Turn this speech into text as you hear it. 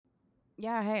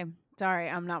Yeah, hey. Sorry,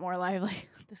 I'm not more lively.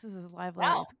 This is as lively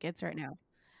No, as it gets right now.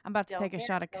 I'm about to don't take a care.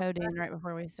 shot of Go for codeine it. right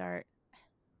before we start.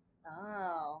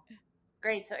 Oh,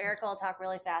 great. So Erica will talk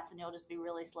really fast and you'll just be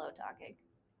really slow talking.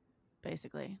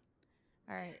 Basically.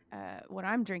 All right. What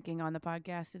I'm drinking on the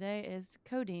podcast today is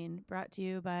codeine, brought to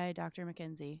you by Dr.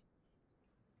 Mackenzie.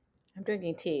 I'm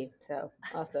drinking tea, so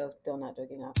also still not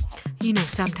drinking alcohol. You know,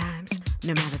 sometimes,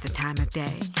 no matter the time of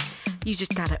day, you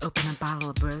just gotta open a bottle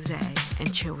of rosé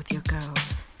and chill with your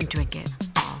girls and drink it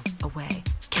all away.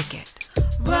 Kick it.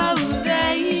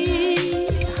 Rosé,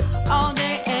 all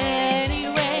day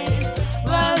anyways.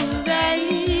 Rosé,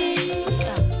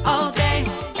 all day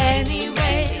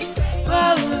anyways.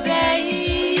 Rosé,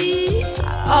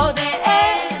 all day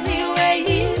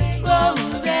anyways.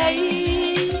 Rosé,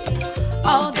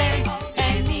 all day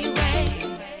anyways.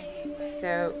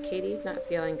 So Katie's not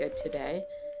feeling good today,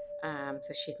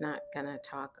 so she's not gonna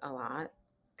talk a lot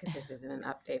because this isn't an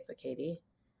update for Katie.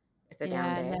 It's a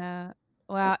down Yeah, day. no.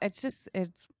 Well, it's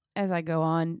as I go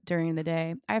on during the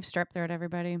day. I have strep throat,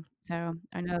 everybody. So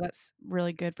I know that's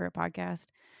really good for a podcast.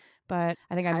 But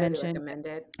I think I Highly mentioned,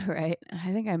 recommended. right.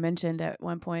 I think I mentioned at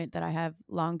one point that I have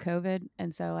long COVID.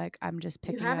 And so, like, I'm just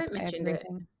You picking up haven't mentioned it.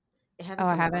 everything. It Oh, hasn't I come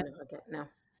up on haven't. the hook yet. No.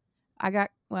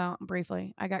 Well,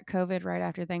 briefly, I got COVID right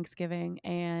after Thanksgiving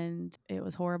and it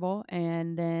was horrible.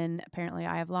 And then apparently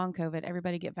I have long COVID.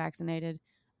 Everybody get vaccinated.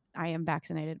 I am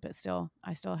vaccinated, but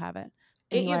I still have it.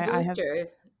 Get your Anyway, I have boosters,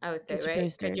 I would say, get your right? Because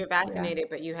booster. you're Yeah. vaccinated,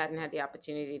 but you hadn't had the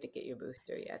opportunity to get your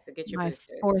booster yet. So get your My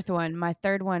boosters. fourth one, my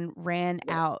third one ran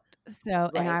Right. out. So,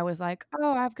 and Right. I was like,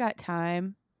 oh, I've got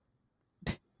time.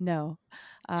 No.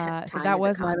 So Time that is a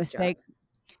was my mistake. construct.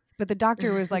 But the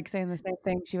doctor was, like, saying the same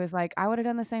thing. She was like, "I would have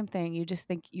done the same thing. You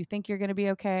think you're gonna be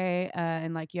okay,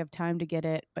 and, like, you have time to get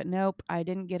it." But nope, I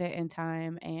didn't get it in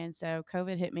time, and so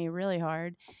COVID hit me really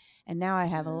hard, and now I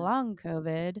have Mhm. long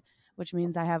COVID, which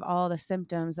means I have all the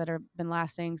symptoms that have been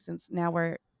lasting since now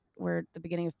we're at the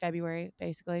beginning of February,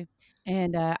 basically.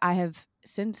 And, I have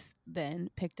since then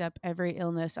picked up every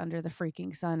illness under the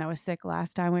freaking sun. I was sick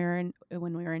last time when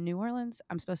we were in New Orleans.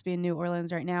 I'm supposed to be in New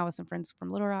Orleans right now with some friends from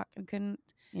Little Rock and couldn't.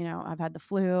 I've had the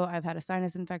flu, I've had a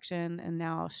sinus infection, and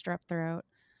now strep throat,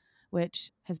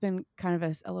 which has been kind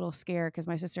of a little scare because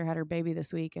my sister had her baby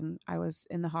this week and I was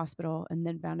in the hospital and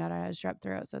then found out I had strep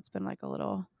throat. So it's been like a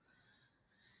little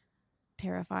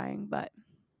terrifying, but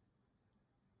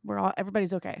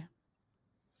everybody's okay.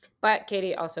 But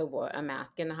Katie also wore a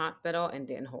mask in the hospital and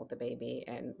didn't hold the baby.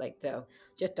 And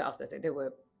just to also say,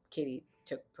 Katie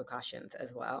took precautions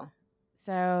as well.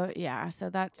 So yeah,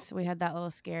 we had that little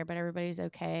scare, but everybody's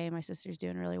okay. My sister's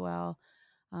doing really well.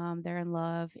 They're in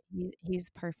love. He's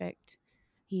perfect.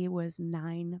 He was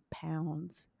 9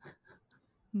 pounds.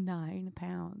 9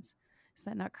 pounds. Is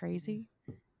that not crazy?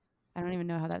 I don't even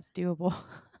know how that's doable.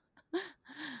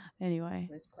 Anyway,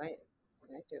 It's quite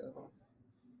doable.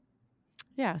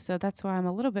 yeah, so that's why I'm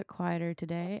a little bit quieter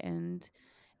today. And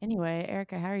anyway,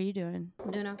 Erica, how are you doing? I'm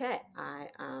doing okay. I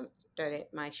started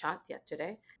my shot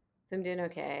yesterday. So I'm doing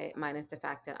okay, minus the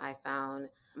fact that I found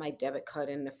my debit card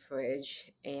in the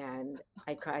fridge and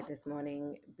I cried this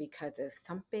morning because of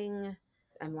something.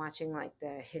 I'm watching like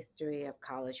the history of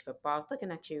college football. It's like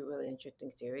an actually really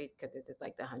interesting series because this is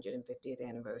like the 150th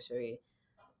anniversary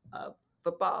of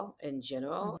football in Mhm.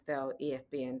 general. So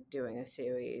ESPN doing a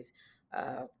series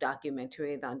of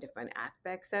documentaries on different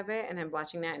aspects of it, and I'm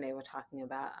watching that, and they were talking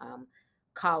about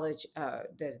college,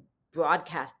 the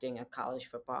broadcasting of college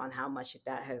football and how much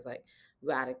that has like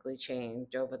radically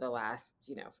changed over the last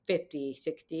 50,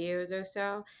 60 years or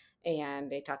so.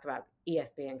 And they talk about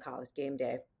ESPN College Game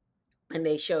Day, and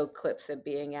they show clips of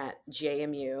being at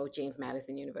JMU, James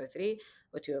Madison University,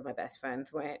 where two of my best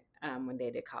friends went when they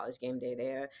did College Game Day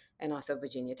there, and also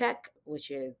Virginia Tech,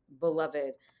 which is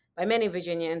beloved by many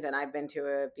Virginians. And I've been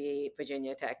to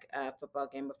Virginia Tech football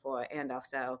game before, and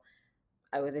also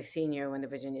I was a senior when the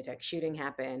Virginia Tech shooting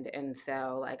happened, and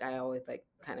so like I always like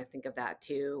kind of think of that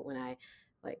too when I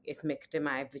like it's mixed in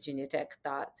my Virginia Tech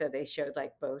thoughts. So they showed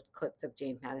like both clips of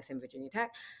James Madison, Virginia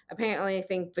Tech. Apparently, I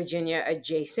think Virginia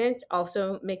adjacent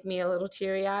also make me a little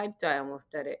teary eyed, so I almost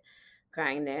started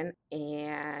crying then.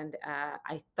 And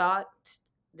I thought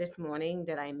this morning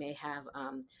that I may have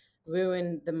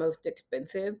ruined the most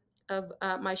expensive of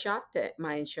my shot that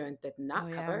my insurance did Oh, not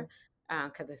yeah. cover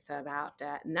because it's about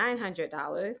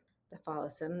 $900 to follow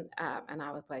some. And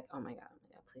I was like, oh my God,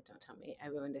 please don't tell me I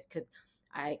ruined this because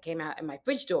I came out and my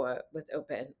fridge door was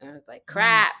open and I was like, Mm.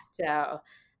 crap. So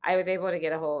I was able to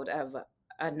get a hold of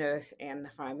a nurse and the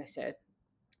pharmacist.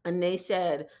 And they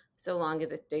said, so long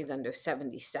as it stays under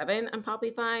 77, I'm probably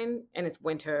fine. And it's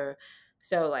winter.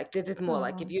 So like this is more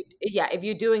like Oh, if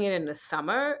you're doing it in the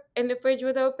summer and the fridge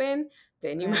was open,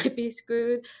 then you right. might be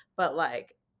screwed. But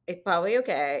like it's probably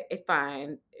okay. It's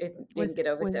fine. It didn't Was get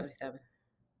over was 77.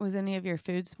 was any of your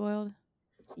food spoiled?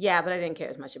 Yeah, but I didn't care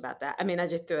as much about that. I mean, I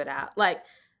just threw it out. Like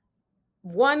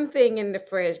one thing in the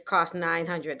fridge cost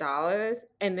 $900,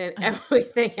 and then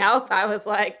everything else, I was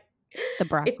like, The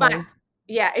it's fine. broccoli.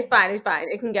 Yeah, it's fine. It's fine.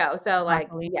 It can go. So like,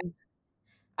 yeah, Broccolini.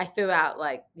 I threw out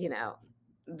like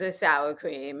the sour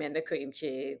cream and the cream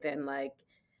cheese and like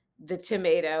the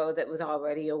tomato that was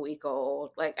already a week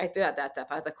old. Like I threw out that stuff.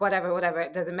 I was like, whatever, whatever.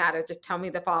 It doesn't matter. Just tell me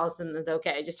the falls and it's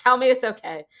okay. Just tell me it's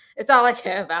okay. It's all I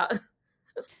care about.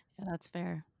 Yeah, that's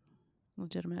fair.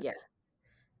 Legitimate. Yeah.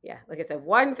 Yeah. Like I said,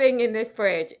 one thing in this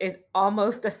fridge is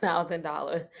almost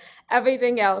 $1,000.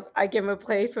 Everything else I can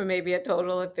replace for maybe a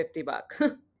total of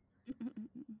 $50.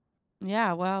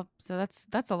 Yeah, well, so that's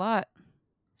a lot.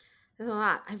 That's a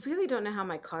lot. I really don't know how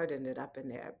my card ended up in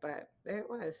there, but there it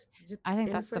was. Just I think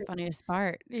in the that's the fridge. funniest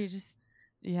part.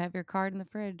 You have your card in the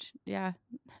fridge. Yeah.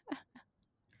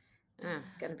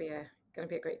 It's gonna be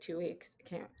a great 2 weeks.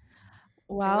 Can't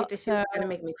Well, wait to see so what's gonna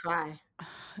make me cry.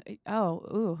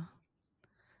 ooh.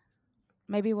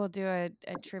 Maybe we'll do a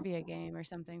trivia game or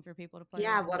something for people to play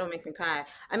Yeah, along. what'll make me cry?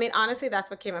 I mean, honestly, that's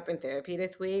what came up in therapy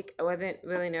this week. I wasn't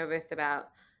really nervous about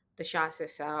the shots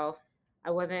herself.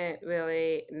 I wasn't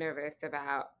really nervous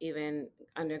about even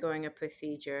undergoing a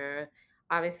procedure.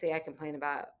 Obviously, I complain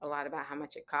about a lot about how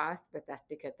much it costs, but that's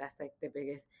because that's like the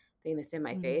biggest thing that's in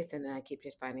my Mhm. face. And then I keep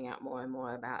just finding out more and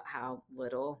more about how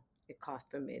little it costs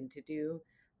for men to do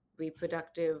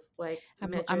reproductive like I'm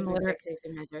I'm measures and liter techniques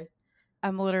and measures.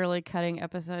 I'm literally cutting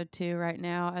episode 2 right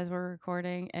now as we're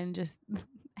recording, and just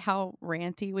how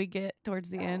ranty we get towards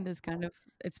the end is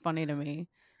it's funny to me.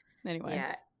 Anyway.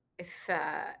 Yeah, it's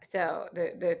so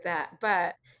there's that,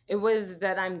 but it was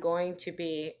that I'm going to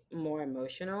be more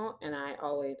emotional, and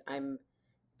I'm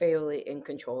fairly in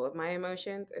control of my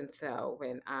emotions, and so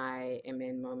when I am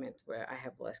in moments where I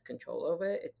have less control over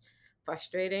it, it's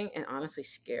frustrating and honestly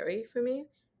scary for me,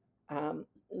 um,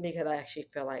 because I actually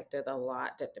feel like there's a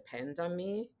lot that depends on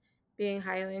me being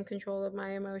highly in control of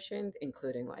my emotions,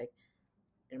 including like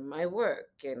in my work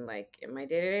and like in my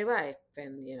day-to-day life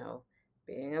and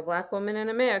being a black woman in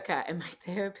America. And my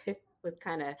therapist was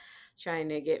kind of trying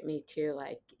to get me to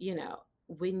like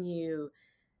when you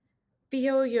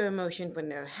feel your emotions when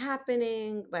they're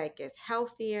happening, like it's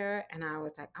healthier. And I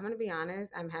was like, I'm gonna be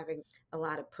honest, I'm having a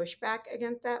lot of pushback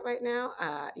against that right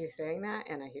now. You're saying that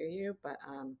and I hear you, but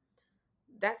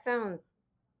that sounds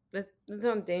that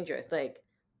sounds dangerous. Like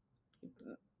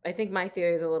I think my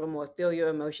theory is a little more feel your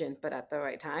emotions, but at the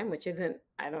right time, which isn't,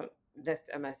 I don't, that's,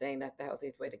 I'm not saying that's the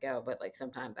healthiest way to go, but like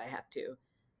sometimes I have to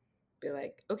be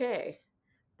like, okay,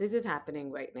 this is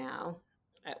happening right now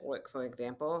at work, for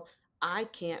example. I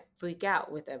can't freak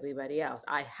out with everybody else.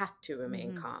 I have to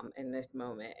remain Mhm. calm in this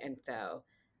moment. And so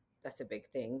that's a big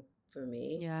thing for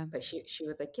me. Yeah. But she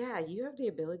was like, yeah, you have the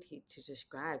ability to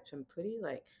describe some pretty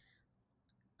like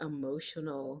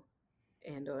emotional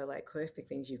and or like horrific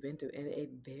things you've been through in a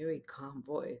very calm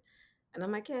voice. And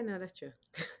I'm like, yeah, no, that's true.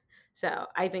 So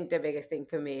I think the biggest thing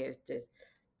for me is just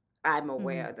I'm Mhm.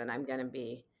 aware that I'm going to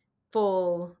be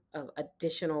full of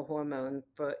additional hormones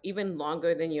for even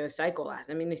longer than your cycle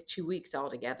lasts. I mean, it's 2 weeks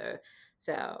altogether.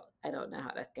 So I don't know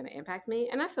how that's going to impact me.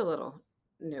 And that's a little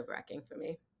nerve wracking for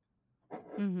me.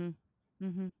 Mhm.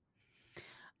 Mhm.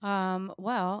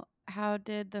 Well, how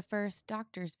did the first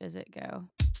doctor's visit go?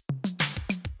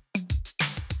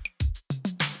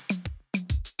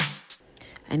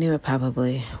 I knew it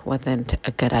probably wasn't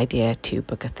a good idea to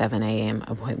book a 7 a.m.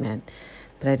 appointment,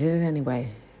 but I did it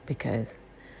anyway because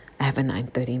I have a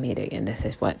 9:30 meeting and this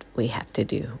is what we have to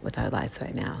do with our lives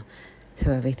right now.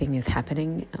 So everything is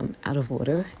happening out of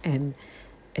order, and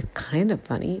it's kind of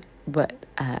funny, but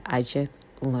I just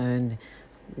learned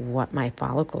what my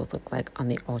follicles look like on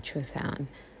the ultrasound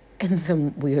and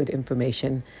some weird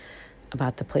information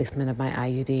about the placement of my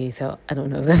IUD. So I don't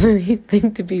know if there's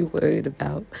anything to be worried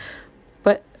about.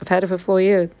 But I've had it for 4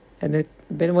 years and it's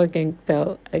been working.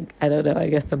 So I don't know. I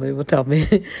guess somebody will tell me.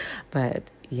 But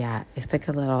yeah, it's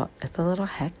a little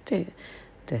hectic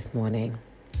this morning.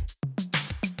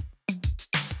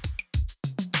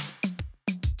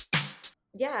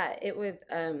 Yeah, it was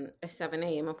a 7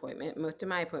 a.m. appointment. Most of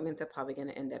my appointments are probably going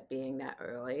to end up being that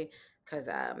early because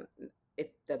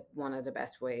it's one of the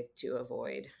best ways to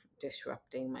avoid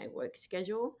disrupting my work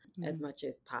schedule as Mhm. much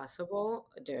as possible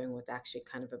during what's actually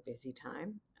kind of a busy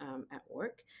time at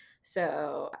work.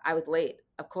 So I was late,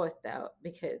 of course, though,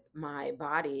 because my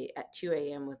body at 2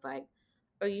 a.m. was like,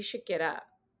 oh, you should get up.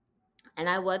 and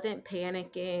I wasn't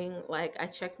panicking. Like, I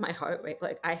checked my heart rate.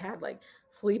 Like, I had like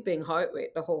sleeping heart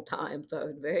rate the whole time, so I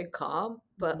was very calm.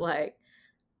 But Mhm. like,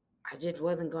 I just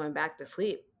wasn't going back to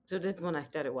sleep. So this is when I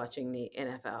started watching the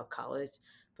NFL college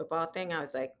football thing. I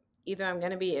was like, either I'm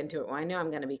going to be into it, or I know I'm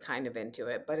going to be kind of into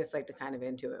it, but it's like the kind of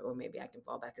into it where maybe I can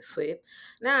fall back asleep.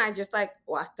 Now I just like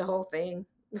watched the whole thing,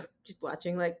 just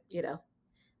watching like,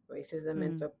 racism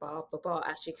in Mm. football. Football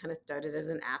actually kind of started as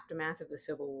an aftermath of the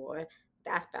Civil War.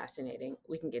 That's fascinating.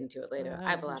 We can get into it Oh, later. that I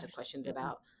have a is lot of interesting. questions Mhm.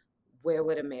 about where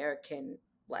would American,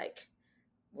 like,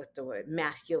 what's the word,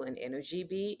 masculine energy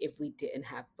be if we didn't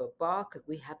have football, because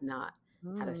we have not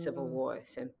had a civil Ooh, war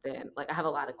since then. Like, I have a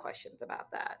lot of questions about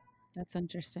that. that's We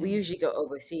interesting. usually go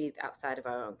overseas outside of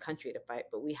our own country to fight,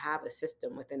 but we have a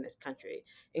system within this country,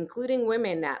 including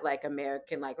women that like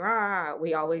American, like, rah,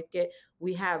 we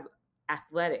have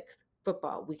athletics,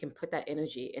 football. We can put that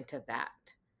energy into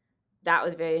that. That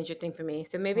was very interesting for me.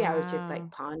 So maybe I was just like Wow.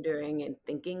 pondering and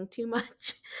thinking too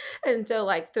much. And so,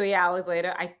 like, 3 hours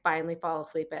later, I finally fall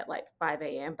asleep at like 5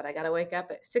 a.m., but I got to wake up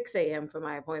at 6 a.m. for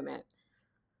my appointment.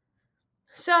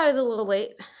 So I was a little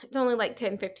late. It's only like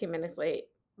 10, 15 minutes late,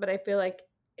 but I feel like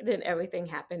then everything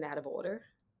happened out of order.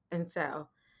 And so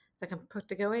it's like I'm supposed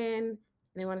to go in and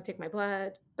they want to take my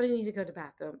blood, but I need to go to the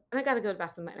bathroom. And I got to go to the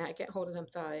bathroom right now. I can't hold it. I'm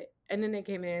sorry. And then they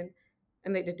came in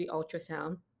and they did the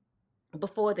ultrasound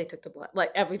before they took the blood. Like,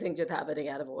 everything just happening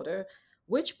out of order,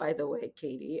 which, by the way,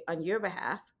 Katie, on your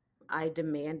behalf, I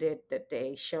demanded that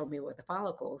they show me where the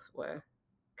follicles were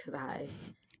because I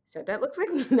said, that looks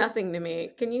like nothing to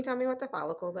me. Can you tell me what the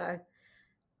follicles are?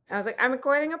 I was like, I'm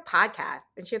recording a podcast.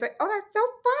 And she was like, oh, that's so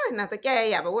fun. And I was like,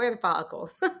 yeah, but where are the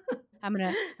follicles? I'm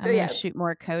gonna So, I'm gonna yeah. shoot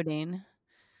more codeine.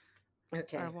 Our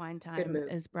Okay. wine Good time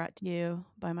move. is brought to you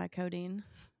by my codeine.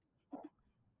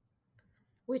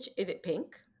 Which, is it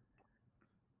pink?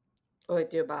 Or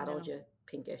is your bottle No, just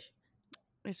pinkish?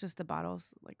 it's just the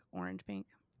bottles like orange pink.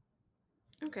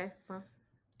 Okay. Well,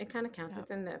 it kind of counts. Yep.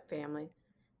 It's in the family.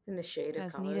 It's in the shade of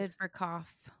Says colors. needed for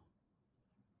cough.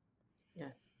 Yeah.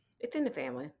 It's in the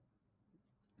family.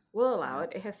 We'll allow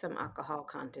Yep. it. It has some alcohol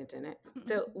content in it.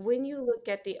 So when you look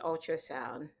at the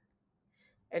ultrasound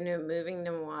and they're moving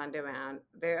the wand around,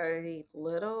 there are these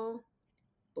little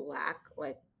black,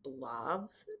 like,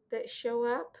 blobs that show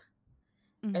up,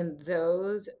 Mhm. and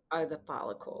those are the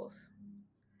follicles.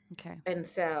 Okay. And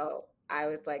so I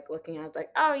was like looking, I was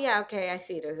like, oh, yeah, okay, I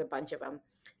see. There's a bunch of them.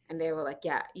 And they were like,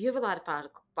 yeah, you have a lot of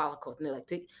follicles. And they're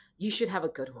like, you should have a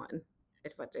good one,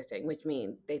 is what they're saying, which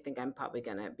means they think I'm probably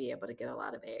going to be able to get a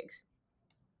lot of eggs.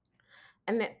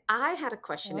 And then I had a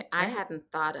question Well, that that's I great.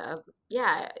 hadn't thought of.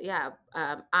 Yeah, yeah.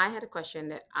 I had a question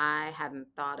that I hadn't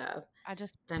thought of. I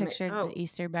just And I'm like, pictured the oh,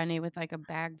 Easter bunny with like a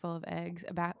bag full of eggs,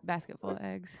 a basket full of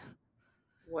eggs.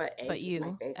 what But eggs with my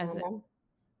you face as on a them?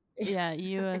 yeah,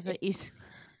 you as a East.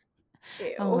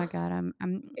 Oh Ew, my God, I'm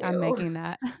ew, making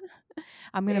that.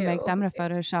 I'm ew. gonna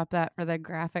Photoshop that for the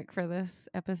graphic for this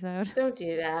episode. Don't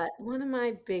do that. One of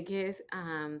my biggest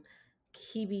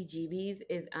heebie-jeebies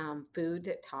is food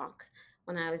that talks.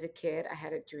 When I was a kid, I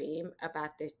had a dream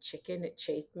about this chicken that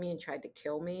chased me and tried to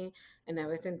kill me. And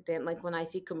ever since then, like, when I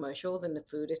see commercials and the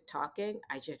food is talking,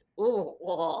 I just,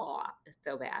 oh, it's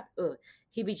so bad. Ugh,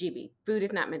 heebie-jeebies. Food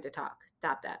is not meant to talk.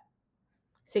 Stop that.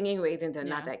 Singing raisins are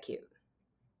not Yeah. that cute.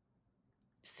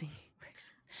 Singing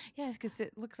raisin. Yes, because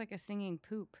it looks like a singing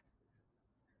poop.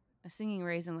 A singing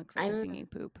raisin looks like a I'm, singing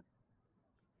poop.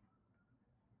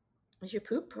 is your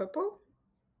poop purple?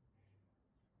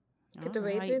 I Could don't the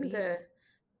know. I eat raisin, beets.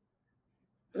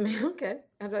 okay.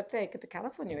 I was about to say, because the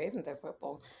California raisins are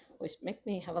purple, which makes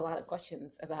me have a lot of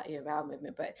questions about your bowel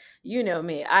movement. But you know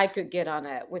me, I could get on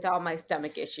a, with all my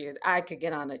stomach issues, I could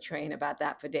get on a train about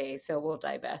that for days. So we'll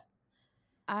divest.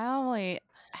 I only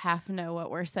half know what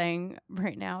we're saying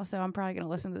right now, so I'm probably gonna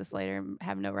listen to this later and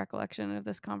have no recollection of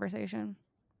this conversation.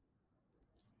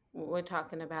 We're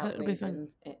talking So about it'll be fun.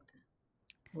 raisins.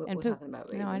 We're, And we're poop. talking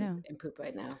about No, I raisins know. and poop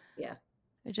right now. Yeah.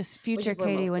 It's just Which future is where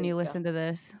Katie most when you things go. listen to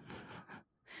this.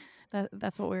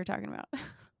 That's what we were talking about. All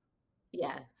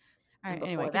Yeah. And right.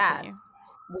 Anyway, before that, continue.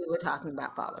 we were talking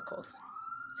about follicles.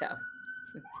 So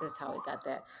that's how we got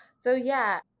there. So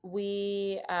yeah,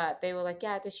 they were like,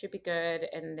 yeah, this should be good.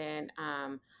 And then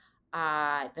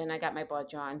I got my blood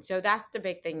drawn. So that's the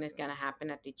big thing that's gonna happen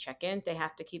at the check-ins. They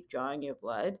have to keep drawing your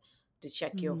blood to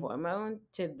check your Mm-hmm. hormone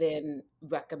to then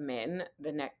recommend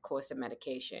the next course of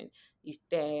medication. You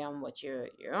stay on what you're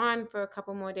on for a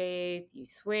couple more days, you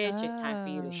switch, it's time for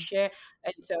you to Oh. share.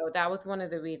 And so that was one of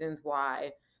the reasons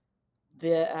why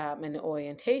the in the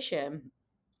orientation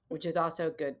which is also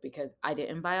good because I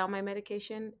didn't buy all my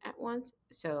medication at once.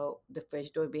 So the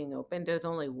fridge door being open, there's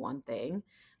only one thing,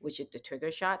 which is the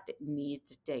trigger shot that needs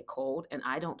to stay cold, and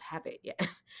I don't have it yet.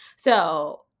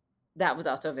 So that was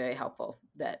also very helpful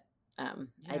that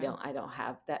I Yeah. don't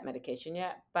have that medication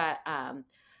yet. But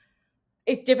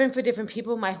it's different for different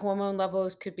people. My hormone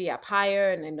levels could be up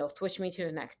higher, and then they'll switch me to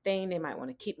the next thing. They might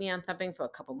want to keep me on something for a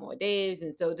couple more days.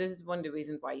 And so this is one of the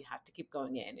reasons why you have to keep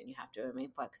going in and you have to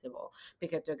remain flexible,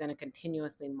 because they're going to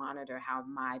continuously monitor how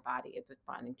my body is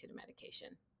responding to the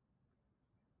medication.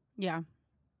 Yeah.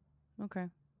 Okay.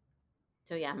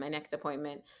 So yeah, my next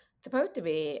appointment supposed to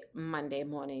be Monday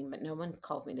morning, but no one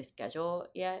called me to schedule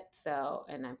yet. So,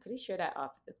 and I'm pretty sure that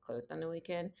office is closed on the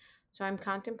weekend. So I'm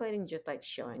contemplating just like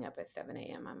showing up at 7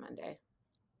 a.m. on Monday.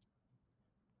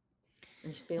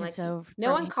 And just being And like, so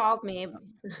no one called me,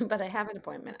 but I have an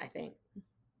appointment, I think.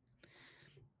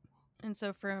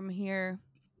 from here,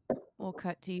 we'll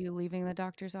cut to you leaving the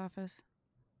doctor's office.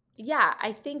 Yeah,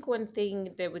 I think one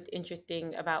thing that was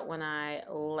interesting about when I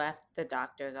left the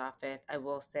doctor's office, I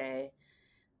will say,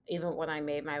 even when I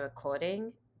made my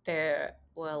recording, there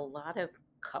were a lot of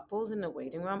couples in the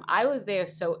waiting room. I was there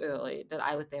so early that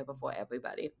I was there before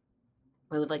everybody.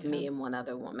 It was like me Yeah. and one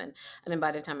other woman. And then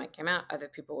by the time I came out, other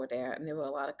people were there, and there were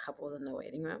a lot of couples in the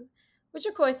waiting room, which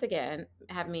of course, again,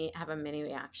 had me have a mini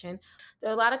reaction. There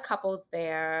are a lot of couples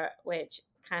there, which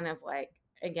kind of like,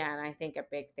 again, I think a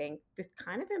big thing that's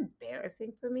kind of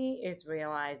embarrassing for me is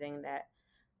realizing that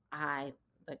I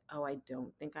I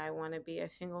don't think I want to be a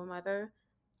single mother,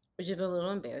 which is a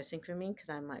little embarrassing for me because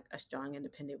I'm like a strong,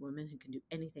 independent woman who can do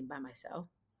anything by myself.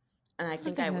 And I I don't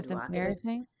think think I would that's rock it as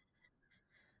embarrassing.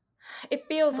 it I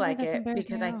feels don't think like that's it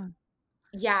embarrassing because at all.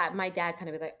 yeah, my dad kind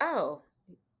of be like, "Oh,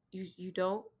 you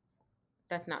don't.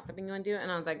 That's not something you want to do."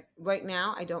 And I was like, "Right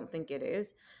now, I don't think it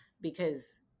is, because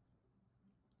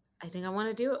I think I want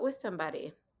to do it with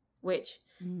somebody," which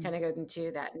Mm. kind of goes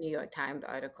into that New York Times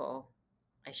article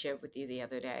I shared with you the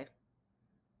other day.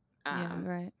 Yeah, Um,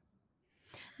 right.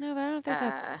 No, but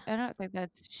uh, I don't think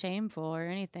that's shameful or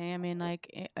anything. I mean,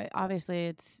 like, obviously,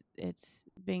 it's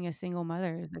being a single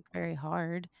mother is like very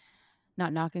hard.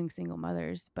 Not knocking single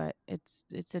mothers, but it's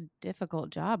a difficult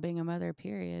job being a mother.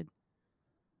 Period.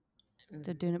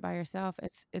 To mhm. doing it by yourself,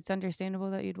 it's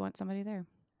understandable that you'd want somebody there,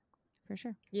 for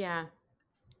sure. Yeah,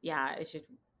 yeah, it's just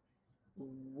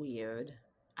weird.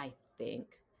 I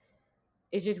think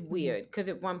it's just Hmm. weird because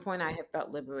at one point I had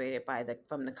felt liberated by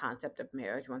from the concept of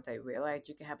marriage once I realized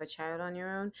you can have a child on your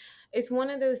own. It's one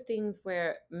of those things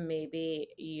where maybe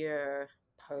you're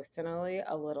personally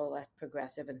a little less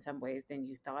progressive in some ways than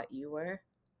you thought you were.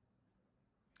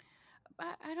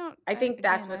 I don't. I think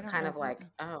that's I what's don't kind know of if that. like,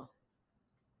 oh,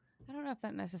 I don't know if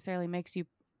that necessarily makes you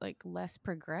like less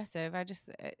progressive.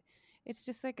 It's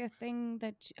just like a thing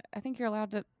that I think you're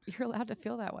allowed to. You're allowed to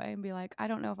feel that way and be like, I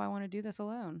don't know if I want to do this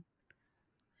alone.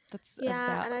 That's yeah.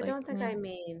 about And I like, don't think I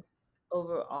mean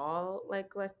overall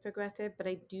like less progressive, but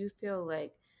I do feel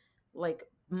like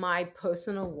my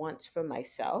personal wants for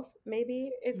myself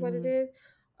maybe is what it Mhm. is,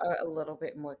 are a little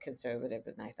bit more conservative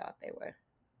than I thought they were,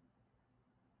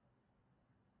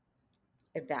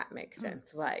 if that makes Mm.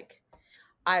 sense. Like,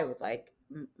 I would like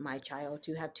my child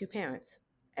to have two parents,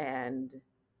 and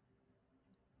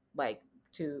like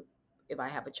to, if I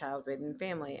have a child ridden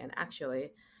family, and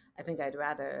actually, I think I'd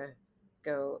rather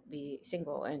go be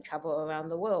single and travel around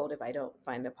the world if I don't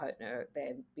find a partner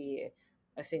than be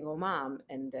a single mom.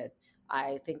 And that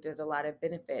I think there's a lot of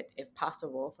benefit, if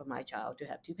possible, for my child to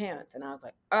have two parents. And I was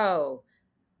like, oh,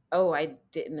 I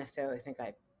didn't necessarily think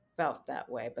I felt that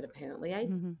way, but apparently I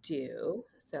Mhm. do.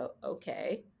 So,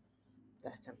 okay,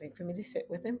 that's something for me to sit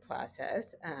with and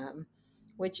process.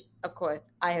 Which, of course,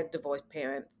 I have divorced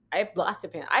parents. I have lots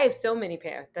of parents. I have so many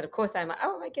parents that, of course, I'm like,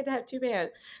 oh, my kid to have two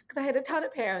parents because I had a ton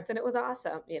of parents and it was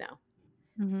awesome.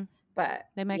 Mhm. But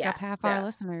They make yeah, up half so our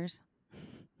listeners.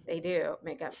 they do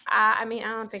make up. I mean,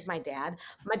 I don't think my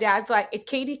dad's like, is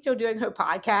Katie still doing her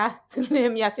podcast? And to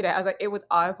him yesterday, I was like, it was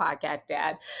our podcast,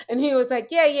 Dad. And he was like,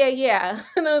 yeah, yeah, yeah.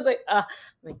 And I was like, oh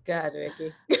my God,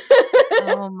 Ricky.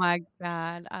 Oh my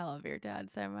god, I love your dad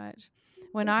so much.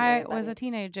 When Thank I you, was a buddy.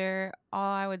 teenager,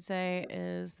 all I would say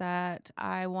is that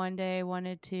I one day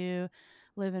wanted to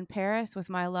live in Paris with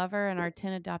my lover and our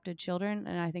 10 adopted children,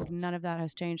 and I think none of that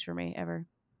has changed for me ever.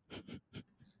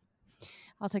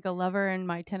 I'll take a lover and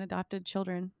my 10 adopted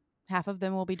children. Half of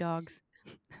them will be dogs.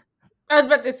 I was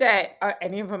about to say, are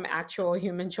any of them actual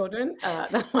human children?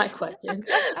 That's my question.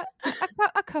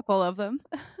 A couple of them.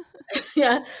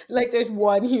 Yeah, like there's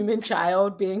one human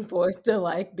child being forced to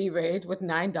like be raised with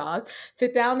 9 dogs.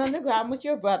 Sit down on the ground with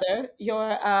your brother.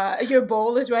 Your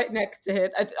bowl is right next to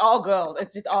it. It's all girls.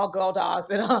 It's just all girl dogs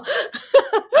and all.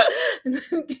 And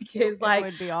the kids It like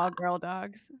would be all girl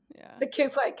dogs. Yeah. the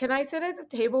kids like, can I sit at the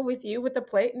table with you with the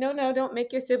plate? No, no, don't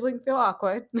make your siblings feel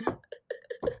awkward.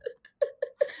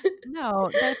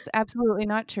 No, that's absolutely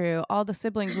not true. All the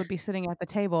siblings would be sitting at the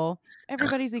table.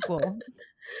 Everybody's equal.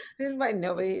 This is why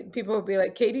nobody people would be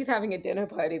like, Katie's having a dinner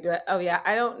party. Be like, oh yeah,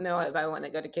 I don't know if I want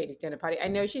to go to Katie's dinner party. I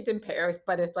know she's in Paris,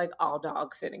 but it's like all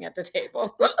dogs sitting at the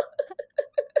table.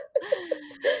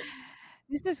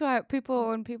 This is why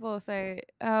when people say,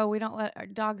 "Oh, we don't let our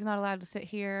dog's not allowed to sit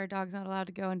here, our dog's not allowed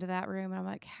to go into that room," and I'm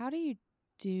like, "How do you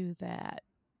do that?"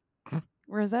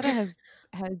 Rosetta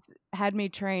has had me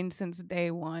trained since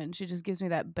day one. She just gives me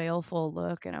that baleful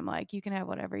look, and I'm like, "You can have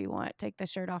whatever you want. Take the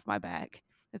shirt off my back.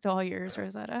 It's all yours,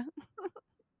 Rosetta."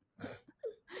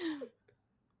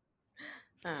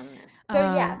 Um, so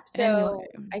yeah,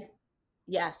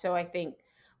 Anyway. so I think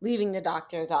leaving the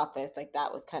doctor's office, like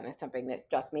that was kind of something that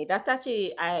struck me. That's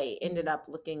actually I ended up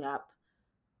looking up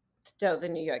still the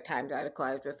New York Times article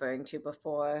I was referring to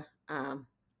before.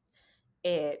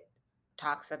 It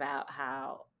talks about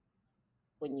how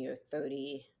when you're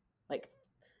 30, like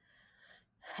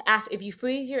if you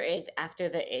freeze your eggs after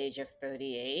the age of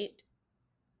 38,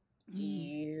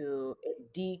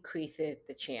 it decreases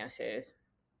the chances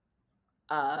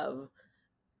of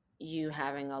you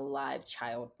having a live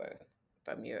childbirth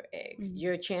from your eggs.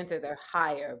 Your chances are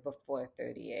higher before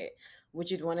 38,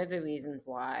 which is one of the reasons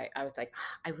why I was like,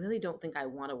 I really don't think I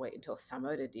want to wait until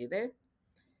summer to do this,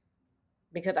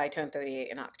 because I turned 38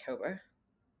 in October.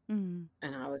 And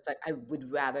I was like, I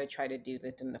would rather try to do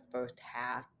this in the first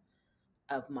half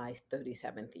of my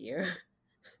 37th year.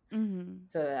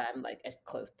 So that I'm like as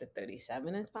close to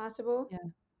 37 as possible.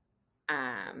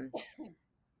 Yeah.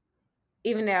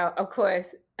 Even though, of course,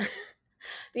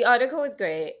 the article is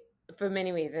great for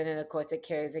many reasons, and of course it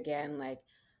carries again, like,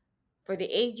 for the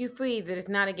egg you freeze, it is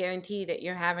not a guarantee that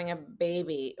you're having a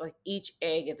baby. Like, each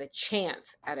egg is a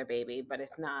chance at a baby, but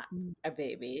it's not a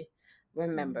baby.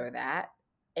 Remember that.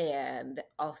 And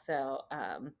also,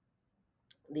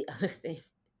 the other thing,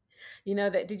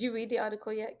 did you read the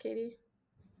article yet, Katie?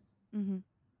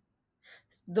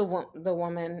 The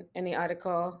woman in the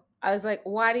article, I was like,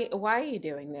 why are you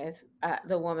doing this?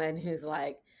 The woman who's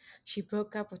like, she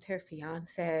broke up with her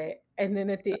fiance, and then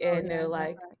at the end they're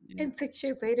like, and 6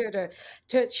 years later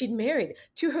she'd married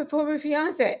to her former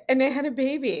fiance, and they had a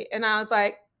baby. And I was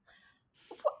like,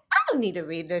 I don't need to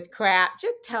read this crap.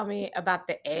 Just tell me about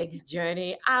the eggs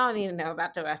journey. I don't need to know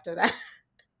about the rest of that.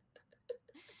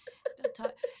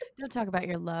 Don't talk about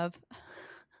your love.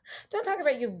 Don't talk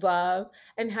about your love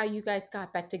and how you guys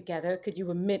got back together because you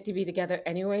were meant to be together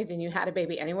anyways and you had a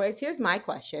baby anyways. Here's my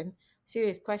question.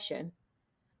 Serious question.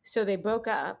 So they broke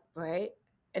up, right?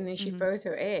 And then she froze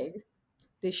her eggs.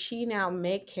 Does she now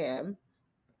make him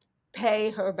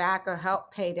pay her back or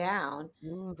help pay down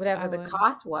whatever the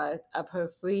cost was of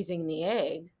her freezing the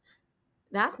eggs?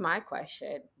 That's my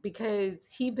question, because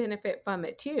he benefit from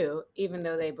it too, even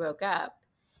though they broke up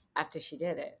after she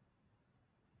did it.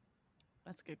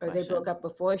 That's a good question. Or they broke up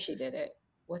before she did it.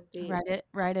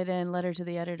 Write it in, letter to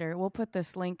the editor. We'll put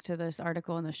this link to this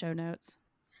article in the show notes.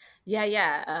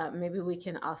 Yeah. Maybe we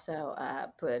can also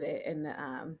put it in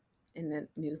the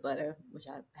newsletter, which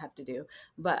I have to do.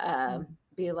 But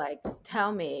be like,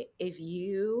 tell me, if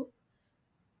you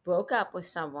broke up with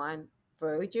someone,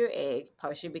 froze your eggs,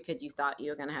 partially because you thought you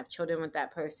were going to have children with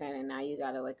that person, and now you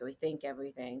got to like rethink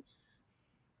everything,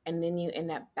 and then you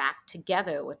end up back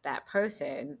together with that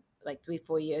person like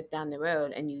 3-4 years down the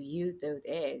road, and you use those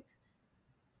eggs,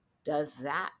 does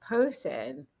that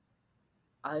person,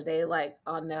 are they like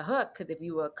on the hook? Because if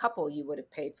you were a couple, you would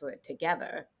have paid for it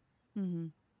together.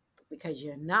 Because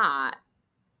you're not,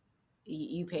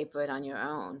 you paid for it on your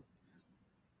own.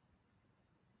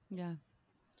 Yeah.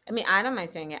 I mean, I don't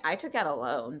mind saying it. I took out a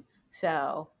loan.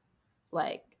 So,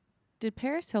 like. Did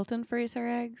Paris Hilton freeze her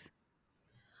eggs?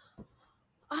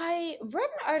 I read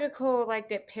an article like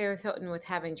that Paris Hilton was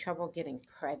having trouble getting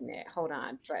pregnant. Hold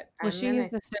on. But she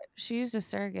used a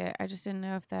surrogate. I just didn't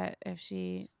know if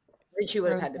she. Then she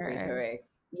would have had to freeze her egg.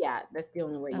 Yeah, that's the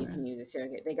only way you can use a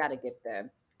surrogate. They got to get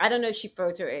I don't know if she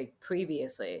froze her egg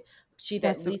previously. She'd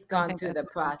at least gone through the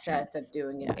process of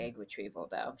doing an egg retrieval,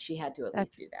 though. She had to at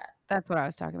least do that. That's what I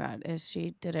was talking about, is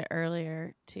she did it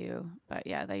earlier, too. But,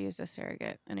 yeah, they used a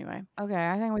surrogate. Anyway.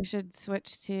 Okay, I think we should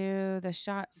switch to the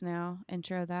shots now.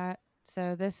 Intro that.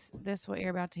 So this what you're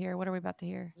about to hear. What are we about to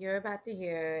hear? You're about to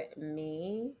hear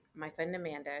me, my friend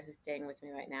Amanda, who's staying with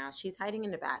me right now. She's hiding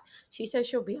in the back. She says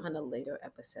she'll be on a later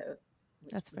episode.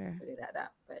 Which That's we fair. figured that out,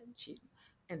 but she's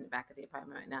in the back of the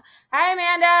apartment right now. Hi,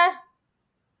 Amanda.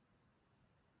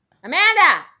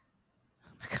 Amanda. Oh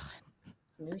my god.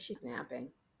 Maybe she's napping,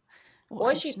 Well,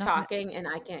 or she's talking and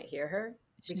I can't hear her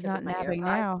she's because not of my napping AirPods.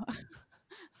 now.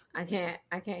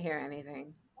 I can't hear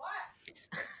anything.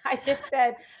 What? I just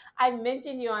said I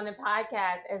mentioned you on the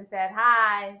podcast and said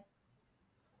hi.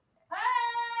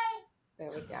 Hi.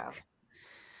 There we go.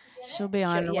 She'll be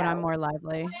on when I'm more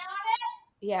lively.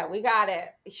 Yeah, we got it.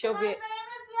 She'll be.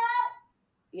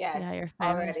 Yes, Yeah, you're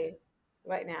famous. already.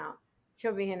 Right now,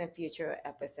 she'll be in a future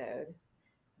episode.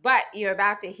 But you're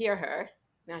about to hear her.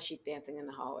 Now she's dancing in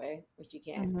the hallway, which you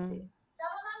can't Mhm. see. Tell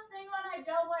them I'm single and I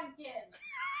don't want kids.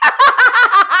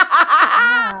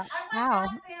 Yeah. I'm Wow.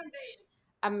 my fan base.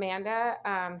 Amanda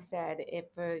said if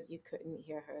you couldn't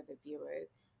hear her, the viewers,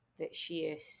 that she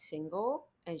is single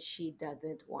and she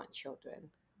doesn't want children.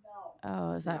 No.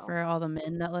 Oh, is that No. for all the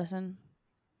men that listen?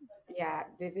 Yeah,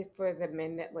 this is for the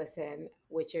men that listen,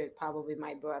 which is probably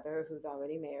my brother who's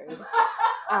already married.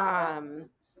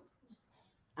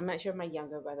 I'm not sure if my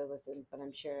younger brother listens, but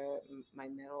I'm sure my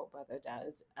middle brother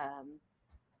does.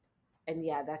 And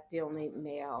yeah, that's the only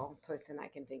male person I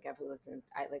can think of who listens.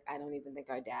 I don't even think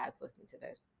our dads listen to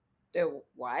this. Their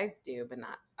wives do, but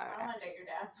not our. I want to date your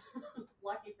dads.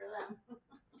 Lucky for them.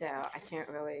 So I can't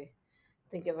really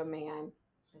think of a man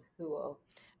who will.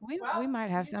 We might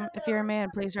have some. If you're a man,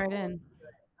 please write in.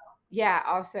 Yeah.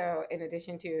 Also, in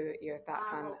addition to your thoughts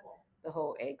I'm on hopeful. the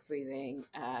whole egg-free thing,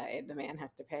 the man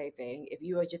has to pay thing. If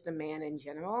you are just a man in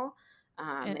general,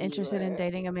 And you interested in were-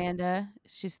 dating Amanda.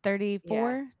 She's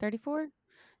 34, 34,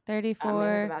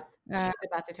 34, she's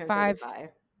about to turn 5'2",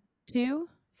 35.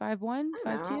 5'1",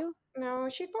 I don't 5'2". No,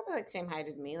 she's probably like same height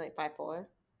as me, like 5'4".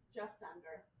 Just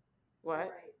under. What? You're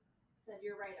right. Said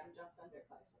you're right. I'm just under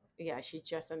 5'4". Yeah, she's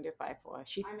just under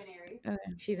 5'4". I'm an Aries.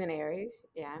 She's an Aries.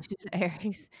 Yeah. She's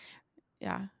Aries.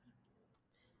 Yeah.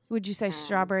 Would you say Um,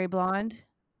 strawberry blonde?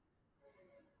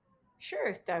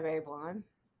 Sure, strawberry blonde.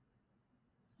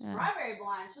 Yeah. Strawberry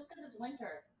blonde. It's just because it's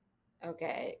winter.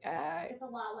 Okay. It's a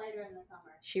lot lighter in the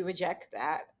summer. She rejects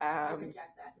that. I reject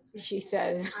that description. She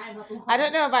says, I'm a blonde. I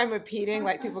don't know if I'm repeating,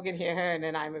 like people can hear her and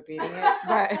then I'm repeating it,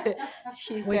 but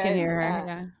she We says, can hear her.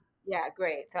 Yeah. yeah,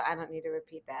 great. So I don't need to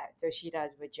repeat that. So she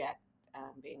does reject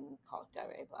being called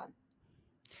strawberry blonde.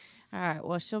 All right.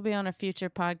 Well, she'll be on a future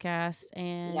podcast,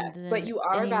 and Yes, but you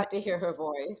are any- about to hear her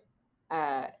voice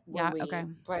when Yeah, we okay.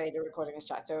 play the recording a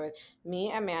shot. So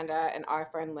me, Amanda, and our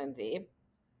friend Lindsay,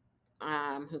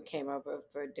 who came over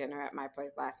for dinner at my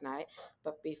place last night.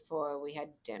 But before we had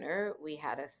dinner, we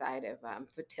had a side of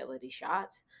fertility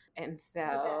shots, and The best so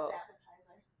appetizer.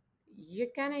 you're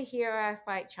gonna hear us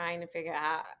like trying to figure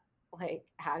out like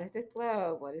how does it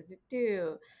flow, what does it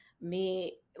do.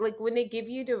 Me, like when they give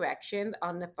you directions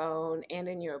on the phone and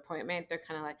in your appointment, they're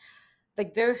kind of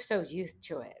like they're so used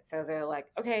to it, so they're like,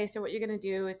 okay, so what you're gonna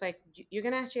do is like you're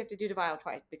gonna actually have to do the vial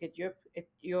twice because your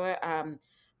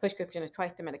prescription is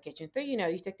twice the medication. So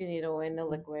you stick the needle in the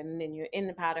liquid and then you're in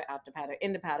the powder, out the powder,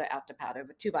 in the powder, out the powder,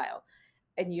 but 2 vials,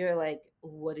 and you're like,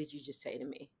 what did you just say to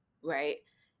me, right?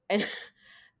 And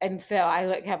and so I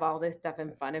like have all this stuff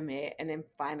in front of me, and then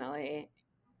finally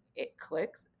it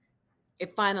clicks.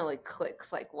 It finally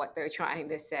clicks like what they're trying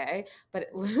to say, but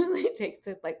it literally takes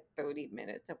us like 30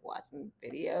 minutes of watching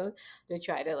videos to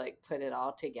try to like put it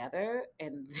all together.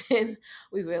 And then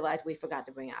we realized we forgot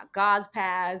to bring out gauze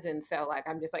pads, and so like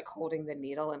I'm just like holding the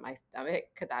needle in my stomach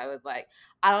because I was like,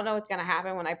 I don't know what's gonna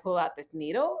happen when I pull out this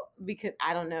needle because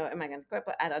I don't know, am I gonna squirt?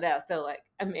 But I don't know. So like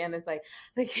Amanda's like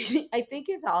I think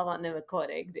it's all on the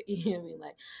recording that you hear me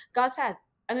like gauze pads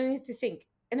underneath the sink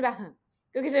in the bathroom.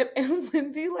 Go get it. And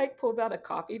Lindsay like pulled out a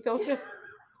coffee filter.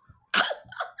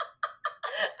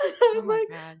 Oh I'm my like,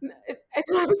 God.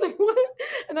 and I was like, what?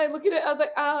 And I look at it, I was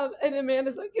like, and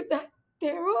Amanda's like, is that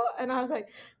Daryl? And I was like,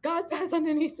 God pass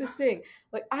underneath the sink.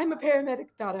 Like, I'm a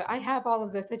paramedic's daughter. I have all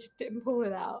of this. I just didn't pull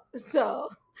it out. So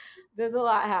there's a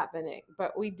lot happening,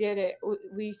 but we did it.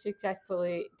 We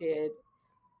successfully did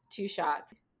 2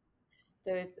 shots.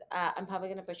 There's, I'm probably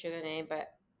going to butcher the name,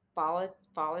 but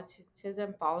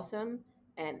follicism,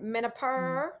 and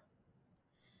menopause.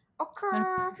 Okay,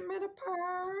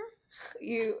 menopause.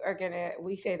 You are gonna.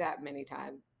 We say that many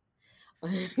times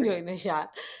during the shot.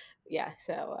 Yeah.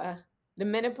 So the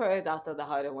menopause is also the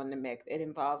harder one to mix. It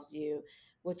involves you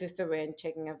with a syringe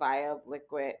taking a vial of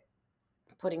liquid,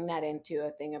 putting that into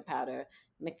a thing of powder,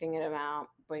 mixing it around,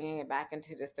 bringing it back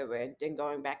into the syringe, then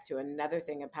going back to another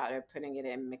thing of powder, putting it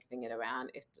in, mixing it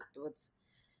around.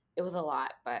 it was a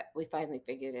lot, but we finally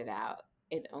figured it out.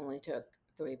 It only took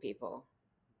 3 people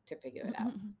to figure it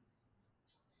out.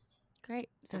 Great.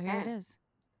 So here it Okay. is.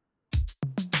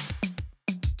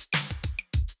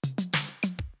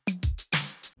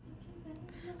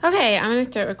 Okay, I'm going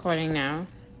to start recording now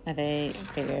as I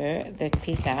figure this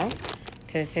piece out,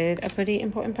 because it's a pretty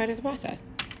important part of the process.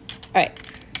 All right.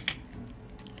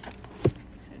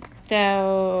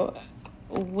 So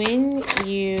when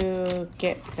you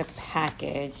get the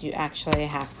package, you actually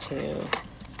have to,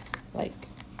 like,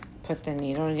 put the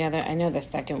needle together. I know the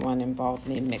second one involved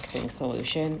me mixing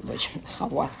solution, which I'll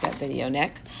watch that video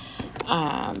next.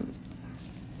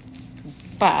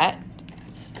 But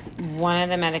one of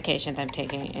the medications I'm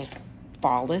taking is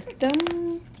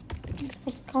Follistim, I think that's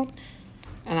what it's called.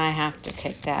 And I have to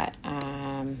take that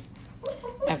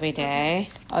every day.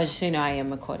 Oh, just so you know, I am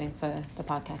recording for the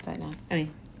podcast right now. I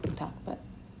mean, we talk, but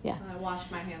yeah. I washed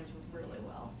my hands really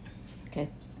well. Good.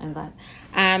 I'm glad.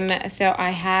 So I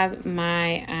have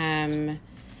my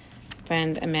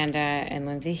friend Amanda and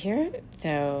Lindsay here.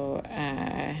 So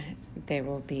they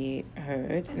will be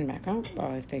heard in the background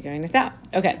while I was figuring this out.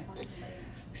 Okay.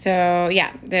 So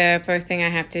yeah, the first thing I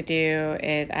have to do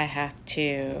is I have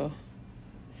to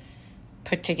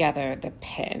put together the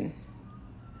pin,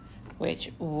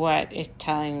 which what it's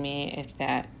telling me is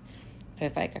that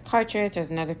there's like a cartridge,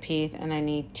 there's another piece, and I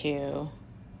need to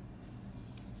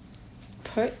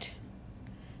put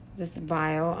this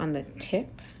vial on the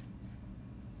tip,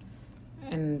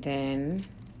 and then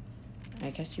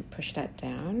I guess you push that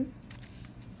down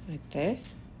like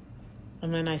this,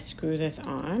 and then I screw this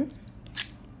on.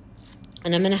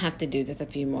 And I'm going to have to do this a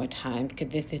few more times because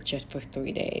this is just for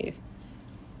 3 days.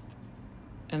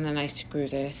 And then I screw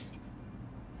this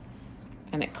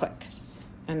and it clicks.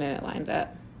 And then it lines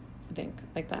up, I think,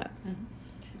 like that. Mm-hmm.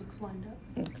 Looks lined up.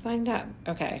 Looks lined up.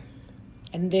 Okay.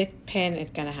 And this pin is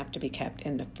going to have to be kept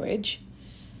in the fridge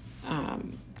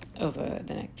over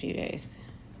the next few days.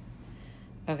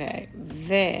 Okay.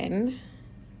 Then,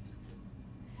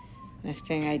 next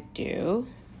thing I do,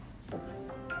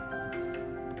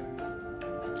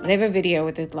 they have a video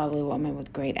with this lovely woman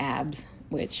with great abs,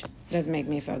 which does make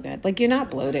me feel good. Like, you're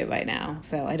not bloated right now,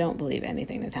 so I don't believe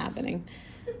anything that's happening.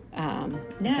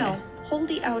 Now, hold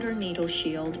the outer needle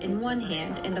shield in one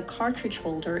hand and the cartridge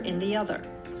holder in the other.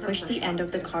 Push the end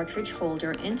of the cartridge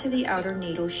holder into the outer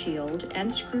needle shield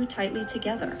and screw tightly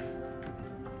together.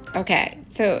 Okay,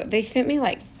 so they sent me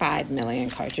like 5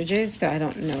 million cartridges, so I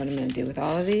don't know what I'm going to do with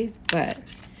all of these, but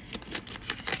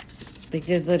like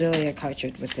there's literally a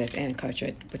cartridge with this and a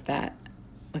cartridge with that.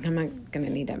 Like, I'm not going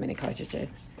to need that many cartridges.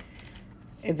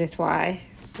 Is this why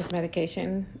this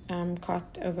medication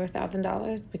cost over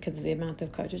 $1,000? Because of the amount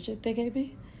of cartridges they gave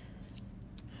me?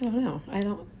 I don't know. I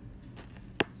don't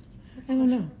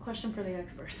know. Question for the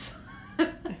experts.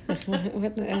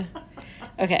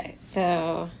 Okay,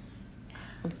 so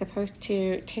I'm supposed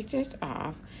to take this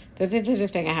off. So this is the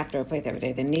thing I have to replace every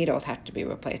day. The needles have to be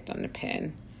replaced on the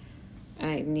pin.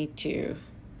 I need to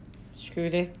screw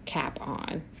this cap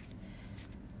on.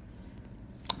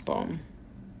 Boom.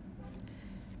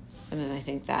 And then I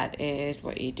think that is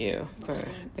what you do for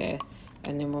this.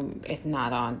 And then when it's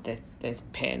not on, this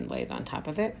pin lays on top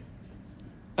of it.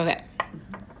 Okay.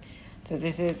 So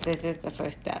this is the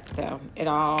first step. So it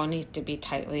all needs to be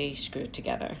tightly screwed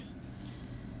together.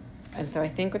 And so I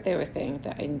think what they were saying is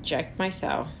that I inject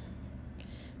myself.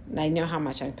 I know how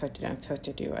much I'm supposed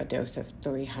to do a dose of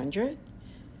 300.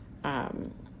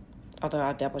 Although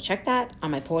I'll double check that on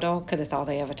my portal because it's all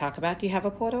they ever talk about. Do you have a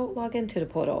portal? Log into the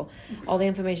portal. All the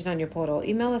information on your portal.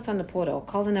 Email us on the portal.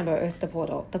 Call the number. It's the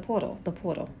portal. The portal.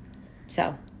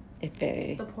 So it's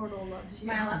very. The portal loves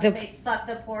you. Am I allowed to say fuck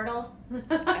the portal?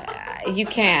 You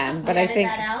can, but I Edit think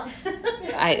that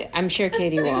out? I'm sure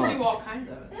Katie They won't. do all kinds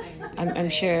of things.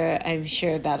 I'm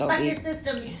sure that'll Fuck be. your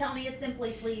systems. You tell me it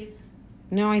simply, please.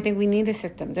 No, I think we need a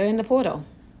system. They're in the portal.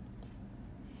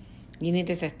 You need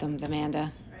the systems,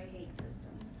 Amanda. I hate systems.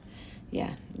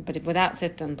 Yeah, but without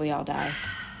systems, we all die.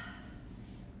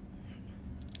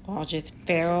 We're all just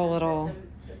feral little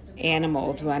System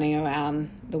animals running around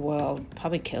the world,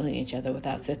 probably killing each other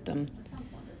without systems. That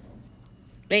sounds wonderful.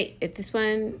 Wait, is this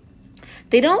one?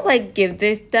 They don't like give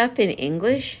this stuff in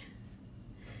English.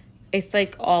 It's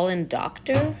like all in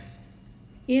doctor,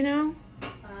 you know?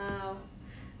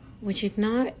 Which is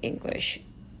not English.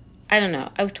 I don't know.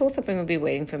 I was told something would be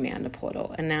waiting for me on the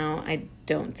portal, and now I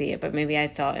don't see it, but maybe I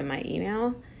saw in my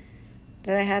email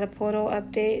that I had a portal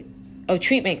update. Oh,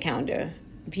 treatment calendar.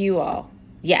 View all.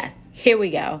 Yes, here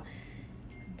we go.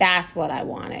 That's what I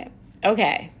wanted.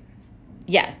 Okay.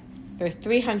 Yes, there's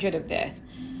 300 of this.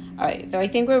 All right, so I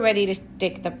think we're ready to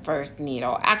stick the first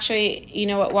needle. Actually, you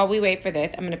know what? While we wait for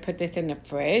this, I'm going to put this in the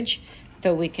fridge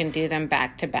so we can do them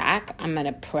back to back. I'm going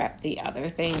to prep the other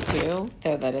thing too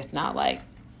so that it's not like,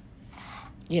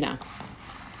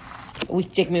 we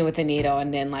stick me with the needle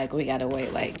and then like we got to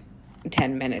wait like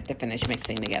 10 minutes to finish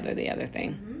mixing together the other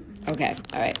thing. Mm-hmm. Okay,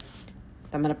 all right. So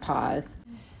I'm going to pause.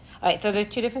 All right, so there's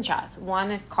 2 different shots.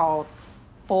 One is called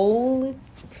Folitism.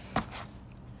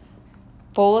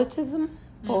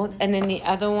 And then the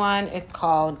other one is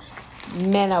called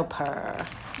Menopur.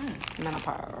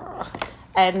 Menopur.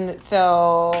 And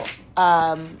so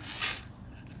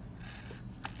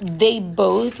they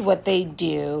both, what they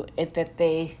do is that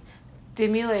they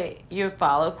stimulate your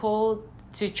follicle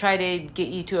to try to get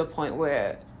you to a point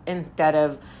where instead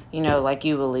of, like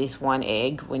you release one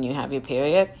egg when you have your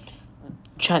period,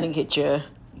 trying to get your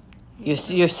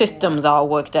systems all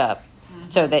worked up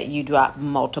so that you drop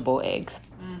multiple eggs.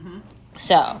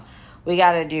 So we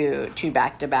got to do 2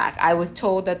 back to back. I was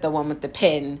told that the one with the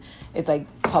pin is like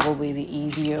probably the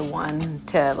easier one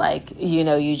to like,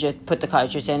 you just put the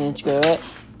cartridge in and screw it.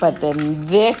 But then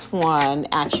this one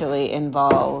actually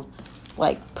involves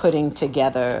like putting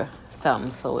together some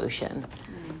solution.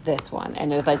 This one.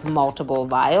 And there's like multiple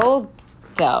vials.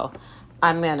 So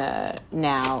I'm going to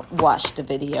now watch the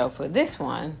video for this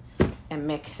one and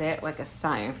mix it like a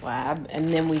science lab,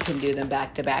 and then we can do them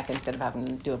back to back instead of having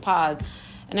to do a pause.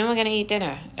 And then we're gonna eat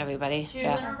dinner, everybody. 2 in a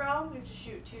row? You have to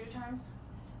shoot 2 times?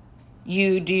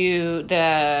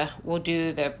 We'll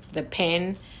do the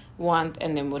pin once,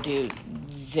 and then we'll do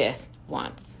this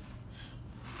once,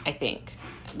 I think.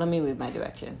 Let me move my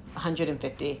direction.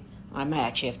 150. I might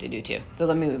actually have to do 2. So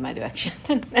let me move my direction,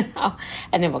 and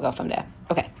then we'll go from there.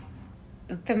 Okay.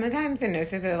 Sometimes the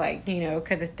nurses are like,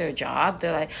 because it's their job,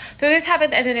 they're like, so this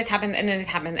happened, and then it happened, and then it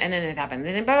happened, and then it happened,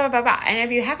 and then blah, blah, blah, blah. And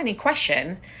if you have any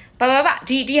questions, blah, blah, blah.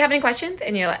 Do you have any questions?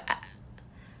 And you're like,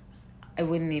 I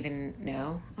wouldn't even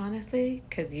know, honestly,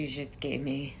 because you just gave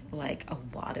me, like, a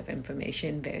lot of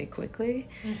information very quickly.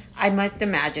 I must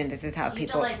imagine this is how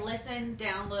people... You have to, listen,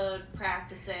 download,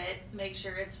 practice it, make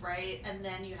sure it's right, and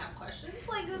then you have questions.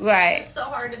 Right. It's so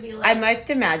hard to be like... I must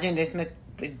imagine this would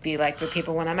be like for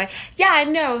people when I'm like, yeah, I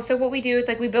know. So what we do is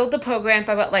like we build the program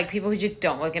for like people who just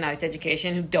don't work in arts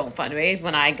education, who don't fundraise.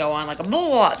 When I go on like a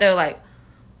blah, they're like,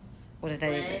 what did I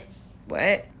do? What?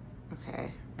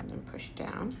 Okay, and then push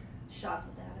down. Shots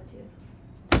with attitude.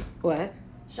 What?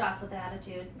 Shots with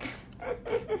attitude.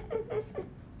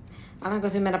 I don't go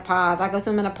through menopause. I go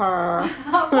through menopause.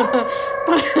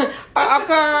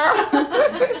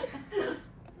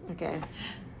 Okay.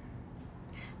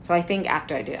 So I think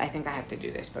after I think I have to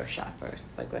do this first shot first,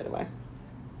 like right away.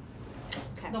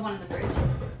 Okay. The one in the fridge.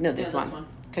 No, this one.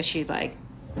 Because she's like...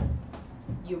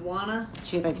 You wanna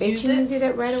She's like, bitch, you do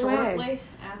that right away. shortly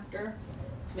after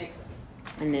mix it.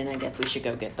 And then I guess we should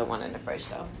go get the one in the fridge,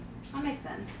 though. That makes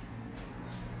sense.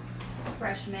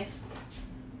 Fresh mix.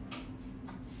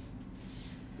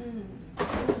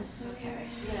 Okay.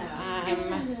 Yeah.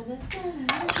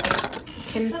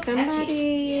 Can So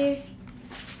somebody...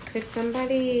 Could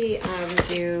somebody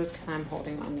do, because I'm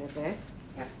holding on to this,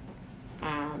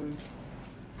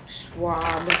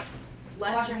 swab,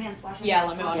 Wash your hands. Yeah,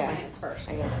 let me wash Yeah. my hands first.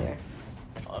 I guess here.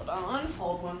 Hold on.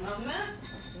 Hold one moment.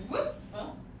 Whoop.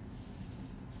 Well.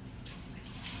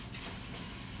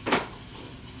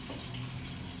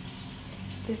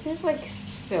 This is like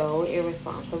so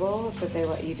irresponsible that they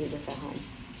let you do this at home.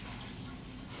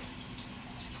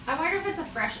 I wonder if it's a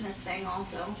freshness thing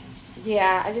also.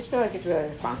 Yeah, I just feel like it's really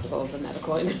responsible of the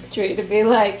medical industry to be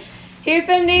like, here's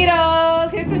some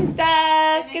needles, here's some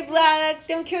stuff, good luck,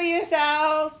 don't kill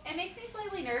yourself. It makes me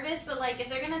slightly nervous, but if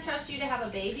they're gonna trust you to have a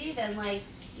baby, then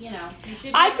you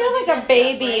should. I feel like a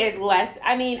baby is less,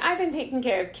 I've been taking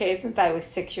care of kids since I was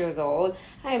 6 years old.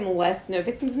 I am less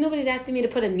nervous because nobody's asking me to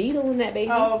put a needle in that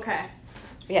baby. Oh, okay.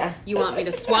 Yeah. You want me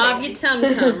to swab your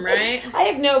tum-tum, right? I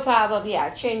have no problem,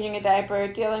 changing a diaper,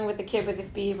 dealing with a kid with a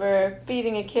fever,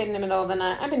 feeding a kid in the middle of the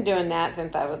night. I've been doing that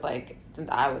since I was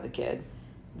a kid.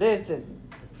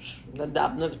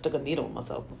 I've never took a needle on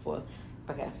myself before.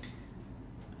 Okay.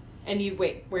 And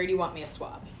where do you want me to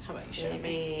swab? How about you show me?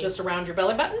 Maybe- Just around your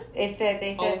belly button? They said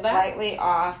All of that? slightly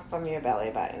off from your belly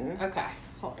button. Okay,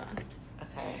 hold on.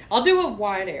 Okay. I'll do a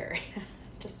wide area.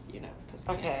 Just, 'cause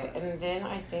I Okay, can't- and then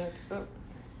I think...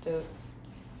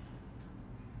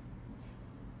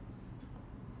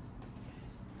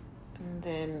 And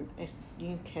then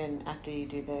you can, after you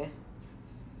do this...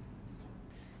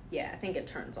 Yeah, I think it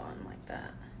turns on like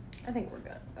that. I think we're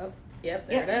good. Oh, yep,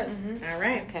 there Yep. it is. Mhm. All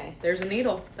right. Okay. There's a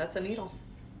needle. That's a needle.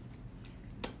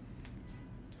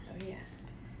 Oh, yeah.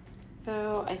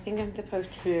 So I think I'm supposed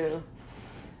to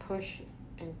push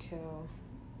until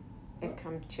it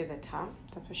comes to the top.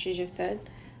 That's what she just said.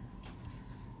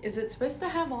 Is it supposed to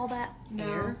have all that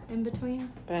air in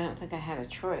between? But I don't think I had a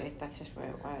choice. That's just what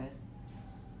it was.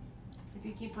 If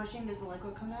you keep pushing, does the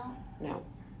liquid come out? No.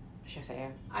 It's just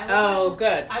air. I would Oh, push,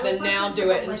 good. I would Then push now until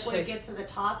do it the liquid until... gets to the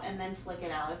top and then flick it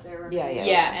out if there were. Yeah.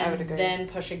 Yeah, I would and agree. then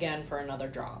push again for another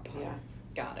drop. Yeah.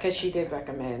 Got it. Because she did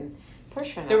recommend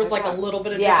push for There was like a little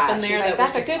bit of drop in she's there like, that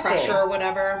was "That's a just good pressure thing." or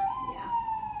whatever.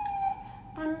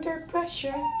 Yeah. Under pressure.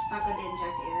 It's not going to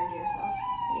inject air into yourself.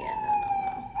 Yeah,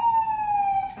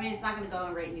 I mean, it's not going to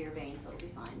go right into your veins, so it'll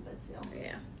be fine, but still. no.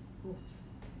 Yeah.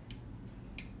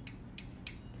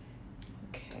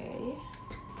 Okay.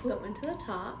 So it went to the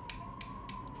top.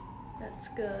 That's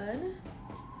good.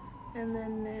 And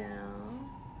then now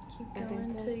keep I think going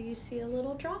that- until you see a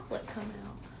little droplet come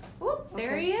out. Whoop,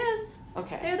 there Okay. he is.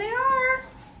 Okay. There they are.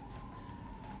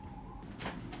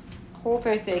 Whole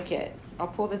first aid kit. I'll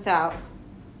pull this out.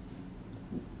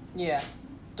 Yeah.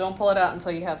 Don't pull it out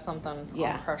until you have something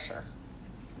Yeah. on pressure.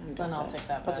 And Then drop I'll take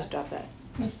that I'll just back. drop that.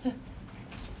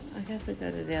 I guess we go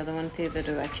to the other one, see if the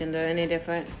directions are any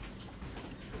different.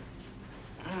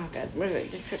 Oh god, where did I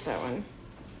just put that one?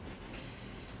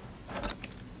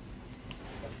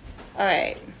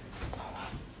 Alright.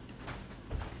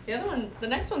 The other one, the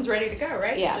next one's ready to go,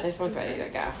 right? Yeah, Just this one's ready insert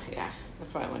to go. Yeah.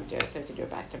 That's why I want to do it, so we can do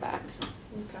it back to back.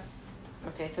 Okay.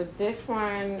 Okay, so this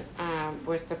one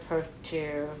was supposed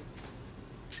to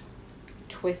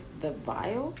twist the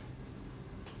vial.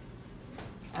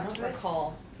 I don't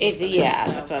recall. It's, listening, yeah,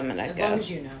 so that's what I'm gonna as go. long as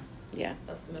you know. Yeah.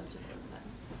 That's the most important thing.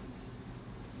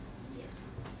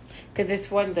 Because this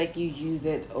one, like, you use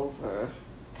it over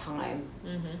time.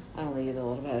 Mm-hmm. I only use it a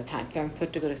little bit at a time. So I'm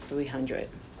supposed to go to 300.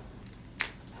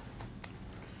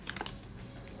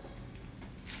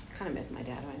 Kind of miss my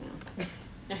dad right now.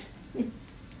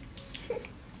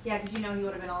 Yeah, because you know he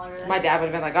would have been all over this. My dad would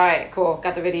have been like, all right, cool,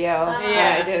 got the video.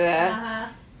 Yeah. I did it. Uh-huh.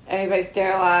 Everybody's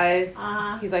sterilized.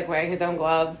 Uh-huh. He's like wearing his own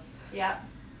gloves. Yep.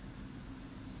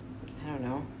 I don't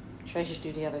know. Should I just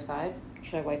do the other side?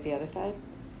 Should I wipe the other side?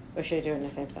 Or should I do it on the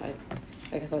same side?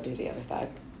 I guess I'll do the other side.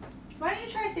 Why don't you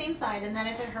try same side, and then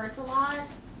if it hurts a lot,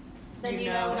 then you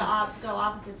know to go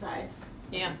opposite sides.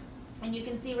 Yeah. And you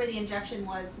can see where the injection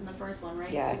was in the first one,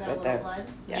 right? Yeah, You got right a little there. blood.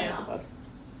 Yeah. Yeah.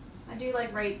 I do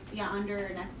like right, under or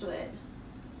next to it.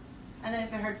 And then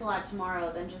if it hurts a lot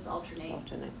tomorrow, then just alternate.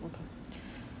 Alternate.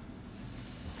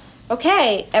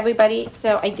 Okay, everybody.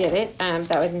 So I did it. That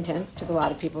was intense. Took a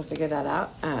lot of people to figure that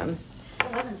out. It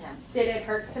was intense. Did it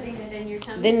hurt putting it in your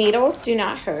tummy? The needles do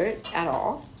not hurt at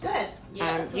all. Good.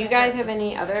 Yeah. that's You what I guys heard. have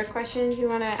any other questions you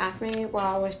want to ask me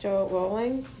while we're still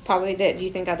rolling? Probably did. Do you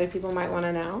think other people might want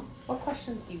to know? What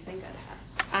questions do you think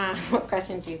I'd have? What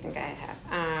questions do you think I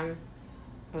have?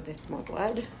 There's more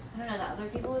blood. I don't know that other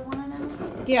people would want to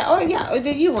know. Yeah. Oh, yeah. Oh,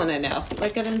 did you want to know?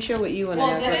 Like, I'm sure what you want to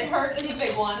know. Did it hurt is a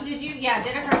big one. Did you? Yeah.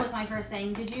 Did it hurt was my first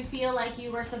thing. Did you feel like you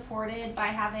were supported by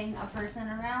having a person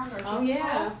around, or two Oh, people?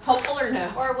 yeah. Helpful or no?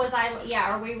 Or was I?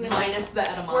 Yeah. Or were we like? Minus the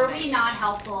edamame. Were we not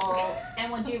helpful? And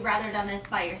would you rather done this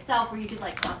by yourself, where you could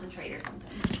like concentrate or something?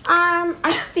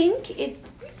 I think it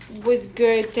was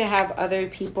good to have other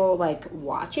people like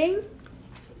watching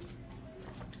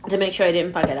to make sure I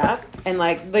didn't fuck it up. And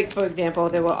like for example,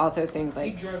 there were also things You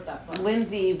like drove that bus.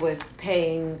 Lindsay was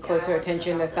paying closer wasn't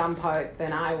attention to about some parts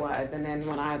than I was, and then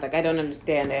when I was like, I don't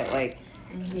understand it, like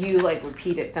you like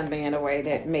repeated something in a way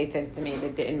that made sense to me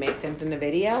that didn't make sense in the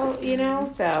video, you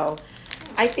know. So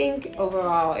I think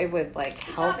overall it was like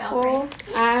helpful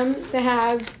to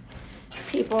have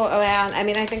people around. I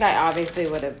mean, I think I obviously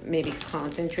would have maybe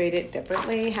concentrated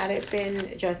differently had it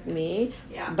been just me.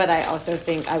 Yeah. But I also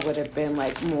think I would have been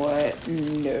like more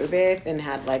nervous and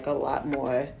had like a lot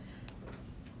more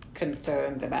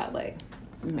concerns about like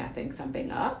messing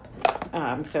something up.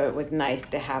 So it was nice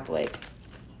to have like.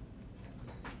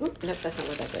 Nope, that's not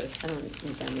what that does. I don't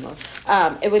need that anymore.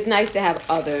 It was nice to have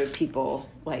other people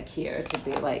like here to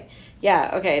be like,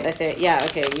 yeah, okay, that's it. Yeah,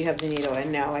 okay, you have the needle,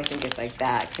 and no, I think it's like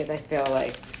that because I feel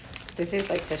like this is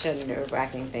like such a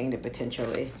nerve-wracking thing to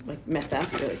potentially like mess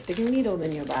up. You're like sticking needles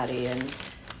in your body, and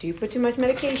do you put too much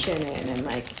medication in? And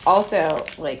like also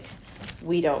like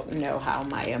we don't know how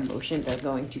my emotions are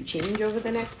going to change over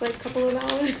the next like couple of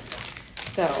hours.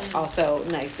 So also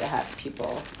nice to have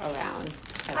people around.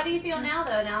 How do you feel now,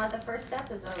 though? Now that the first step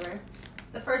is over,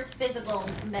 the first physical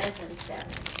medicine step.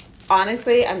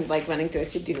 Honestly, I'm like running through a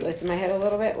to-do list in my head a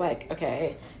little bit. Like,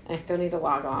 okay, I still need to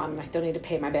log on. I still need to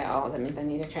pay my bill. That means I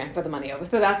need to transfer the money over.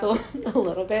 So that's a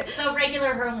little bit. So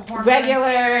regular hormones. Regular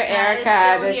Erica is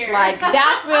Erica, still here. like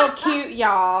that's real cute,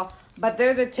 y'all. But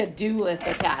there's a to-do list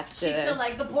attached to She's it. still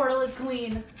like the portal is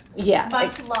clean. Yeah.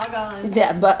 Must log on.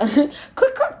 Yeah, but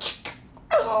click, click.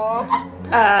 No,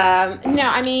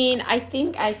 I mean, I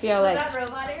feel like that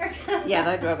robot Erica? yeah,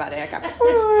 that robot Erica.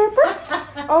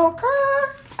 Okay.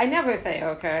 I never say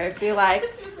okay. I'd be like,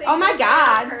 oh my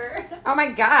god, oh my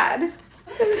god.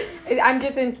 I'm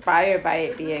just inspired by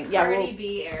it being Cardi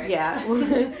B Erica.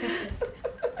 Yeah.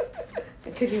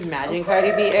 Could you imagine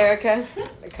Cardi B Erica?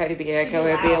 Cardi B Erica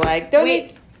would be like, don't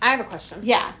Wait, I have a question.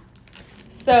 Yeah.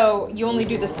 So you only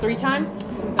do this 3 times?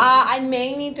 I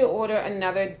may need to order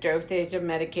another dosage of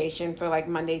medication for like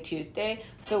Monday, Tuesday.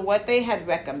 So what they had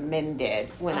recommended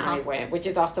when I went, which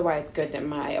is also why it's good that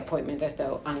my appointments are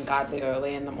so ungodly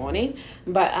early in the morning,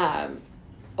 but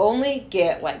only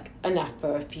get like enough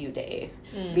for a few days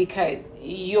because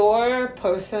your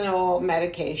personal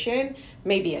medication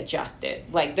may be adjusted.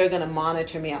 Like they're going to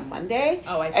monitor me on Monday.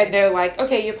 Oh, I see. And they're like,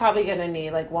 okay, you're probably going to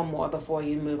need like one more before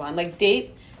you move on. Like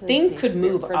things could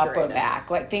move up or refrigerated. back.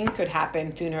 Like things could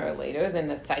happen sooner or later than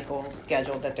the cycle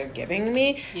schedule that they're giving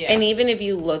me. Yeah. And even if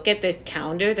you look at the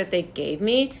calendar that they gave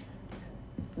me,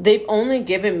 they've only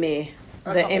given me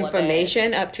A the couple of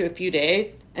information up to a few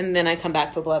days, and then I come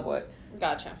back for blood work.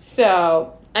 Gotcha.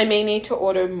 So I may need to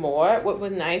order more. What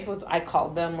was nice was I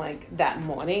called them like that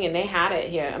morning, and they had it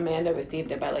here. Amanda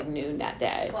received it by like noon that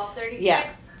day. 12:36.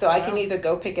 Yeah. So I can either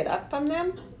go pick it up from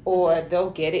them, or they'll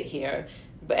get it here.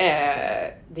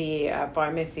 The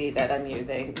pharmacy that I'm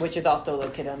using, which is also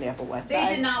located on the Upper West They Side.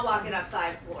 did not walk it up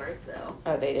 5 floors, though.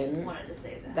 Oh, they Just didn't? wanted to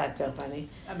say that. That's so funny.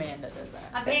 Amanda does that.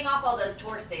 I'm paying off all those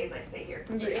tour stays I stay here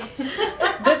for free.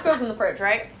 This goes in the fridge,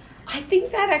 right? I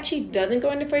think that actually doesn't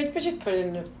go in the fridge, but just put it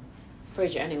in the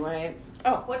fridge anyway.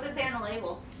 Oh, What's it say on the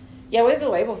label? yeah, what does the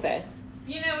label say?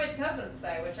 You know, it doesn't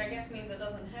say, which I guess means it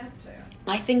doesn't have to.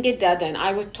 I think it doesn't.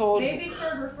 I was told Maybe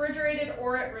stored refrigerated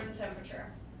or at room temperature.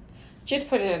 just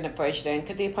put it in the fridge then,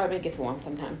 because the apartment gets warm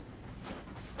sometimes.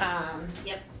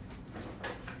 Yep.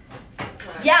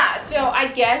 Yeah, so I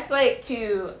guess like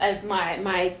as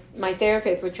my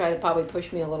therapist would try to probably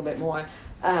push me a little bit more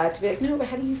to be like, no, but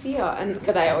how do you feel? And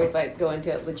because I always like go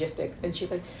into logistics, and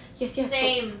she's like, yes, but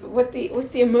Same. what's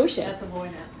the emotion?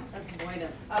 avoidant. That's avoidant.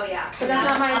 Oh, yeah. But that's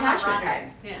not my I'm a attachment runner.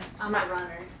 type. Yeah. I'm a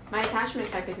runner. My attachment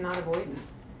type is not avoidant.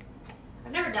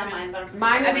 I've never done mine, but I'm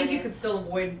Mine- I think you could still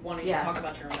avoid wanting Yeah. to talk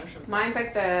about your emotions. Mine's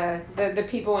like the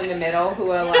people in the middle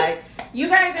who are like, you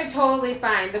guys are totally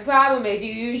fine. The problem is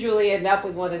you usually end up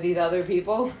with one of these other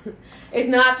people. It's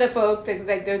not the folks that,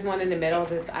 like, there's one in the middle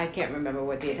that I can't remember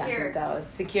what the attachment style is.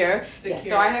 Secure. Yeah,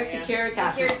 so I have secure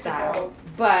attachment Secure's the style. goal.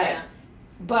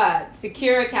 But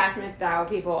secure attachment style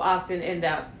people often end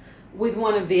up with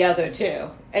one of the other two.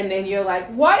 And then you're like,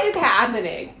 what is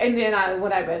happening? And then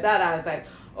when I read that, I was like,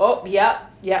 oh, yep,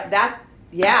 and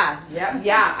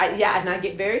I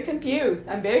get very confused.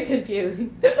 I'm very confused.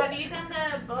 Have you done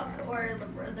the book or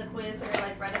the quiz or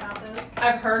like read about those?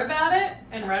 I've heard about it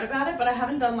and read about it, but I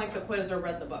haven't done like the quiz or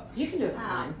read the book. You can do it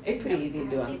online. It's pretty easy to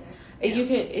do it. Either. You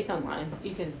can. It's online.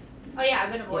 You can. Oh yeah,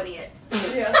 I've been avoiding it.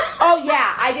 Yeah. Oh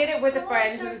yeah, I did it with a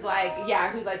friend who's like,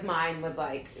 who's like mine was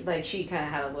like she kind of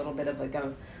had a little bit of like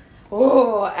a,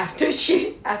 after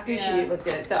she looked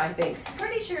at it. So I think.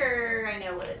 Pretty sure I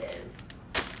know what it is.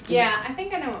 Yeah, I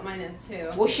think I know what mine is too.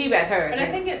 Well, she read her. But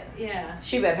I think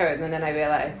She read hers, and then I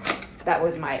realized that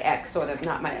was my ex, sort of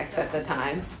not my ex at the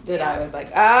time. That I was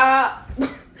like,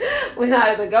 when I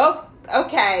was like, oh,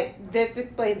 okay, this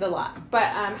explains a lot.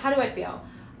 But how do I feel?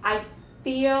 I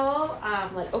feel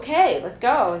like, okay, let's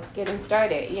go, it's getting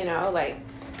started. You know, like,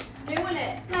 Doing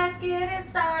it. Let's get it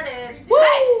started.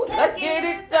 woo, let's get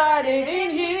it started in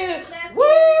here. Let's Woo,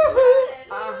 get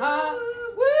it uh-huh,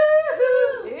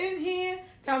 started. woo, in here.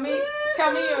 Tell me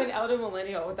you're an elder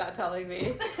millennial without telling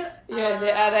me.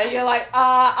 You're like,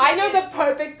 I know the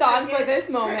perfect song for this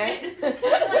moment. Like, the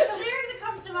lyric that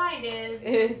comes to mind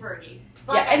is Fergie.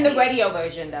 Yeah, and the radio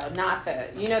version though, not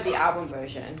the album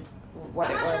version. What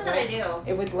I'm it not was. sure that I right?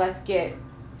 do. It was Let's Get,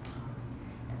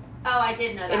 Oh, I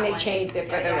did know that and they one. changed it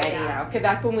for Yeah, the yeah, radio yeah. because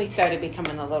that's when we started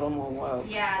becoming a little more woke.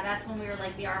 Yeah, that's when we were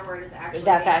like, the R word is actually.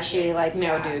 That's being actually used. like,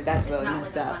 no, Yeah. dude, that's It's really not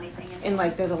messed like a up. funny thing. And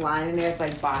like, there's a line in there, it's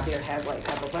like bob your head like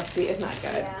couple. Let's see, it's not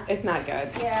good. Yeah. It's not good.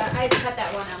 Yeah, I cut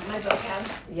that one out of my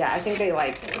vocab. Yeah, I think they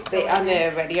was they still on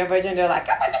in the radio version they're like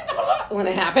when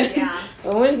it happens. Yeah.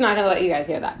 But we're just not gonna let you guys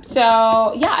hear that.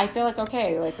 So yeah, I feel like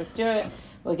okay, like let's do it.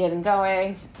 We're getting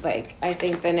going. Like I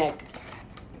think the next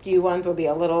few ones will be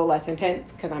a little less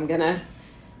intense because I'm gonna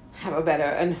have a better,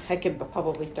 and I can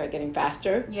probably start getting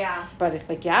faster. Yeah. But it's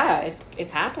like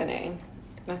it's happening.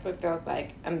 That's what it feels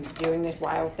like. I'm doing this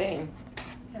wild thing,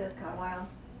 It is kind of wild.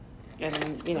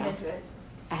 and you I'm know. into it.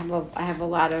 I have a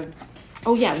lot of.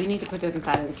 Oh yeah, we need to put this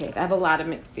inside of the cake. I have a lot of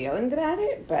mixed feelings about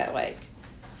it, but like,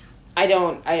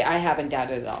 I haven't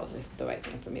doubted at all this is the right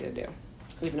thing for me to do.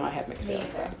 Even though I have mixed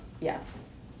feelings about it. Yeah.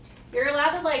 You're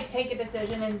allowed to like take a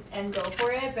decision and go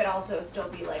for it, but also still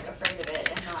be like afraid of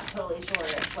it and not totally sure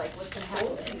of like what's gonna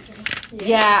happen in the future.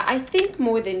 Yeah, I think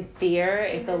more than fear,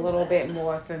 it's a little bit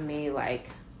more for me like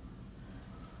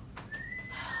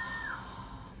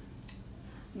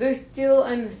there's still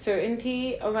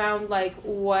uncertainty around like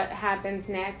what happens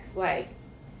next. Like,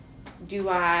 am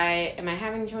I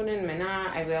having children? Am I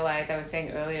not? I realized, I was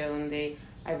saying earlier, Lindsay,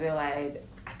 I realized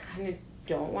I kind of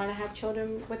don't want to have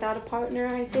children without a partner,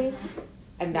 I think.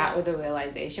 And that was a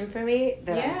realization for me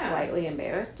that I'm slightly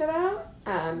embarrassed about.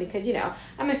 Because, you know,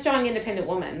 I'm a strong, independent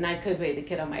woman and I could raise a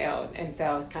kid on my own. And so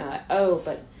I was kind of like, oh,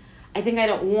 but I think I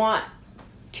don't want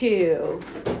to.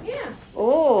 Yeah.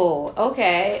 Oh,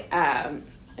 okay.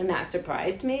 And that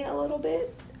surprised me a little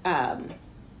bit.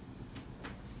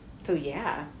 So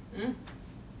yeah.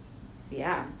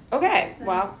 Yeah. Okay.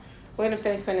 Well, we're gonna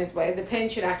finish this way. The pen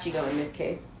should actually go in this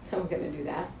case, so we're gonna do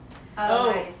that.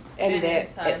 Oh, nice. And then,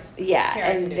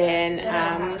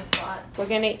 we're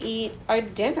gonna eat our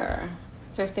dinner.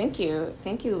 So thank you,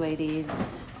 ladies,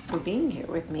 for being here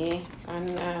with me on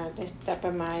this step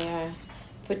of my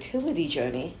fertility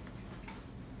journey.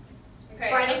 Okay.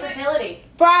 Friday fertility.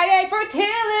 Friday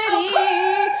fertility.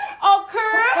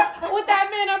 Okay, with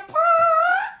that menopause.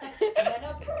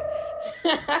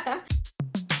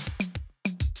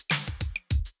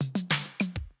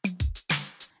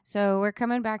 So we're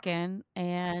coming back in,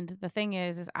 and the thing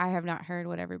is I have not heard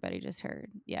what everybody just heard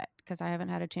yet because I haven't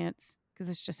had a chance because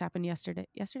this just happened yesterday.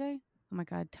 Yesterday? Oh my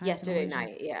God. Yesterday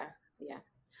night.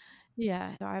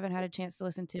 Yeah. So I haven't had a chance to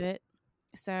listen to it.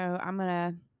 So I'm going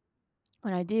to,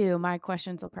 when I do, my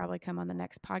questions will probably come on the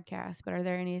next podcast. But are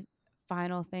there any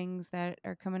final things that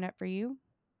are coming up for you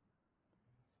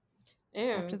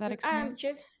after that experience?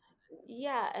 Just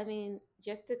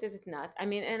that this is nuts. I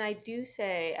mean, and I do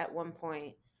say at one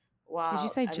point, did you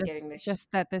say just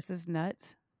that this is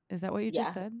nuts? Is that what you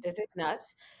just said? This is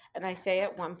nuts. And I say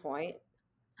at one point,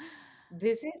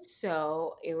 this is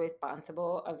so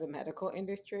irresponsible of the medical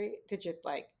industry to just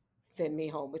like send me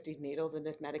home with these needles and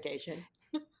this medication.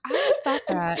 I thought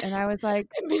that, and I was like,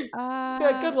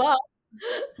 good luck.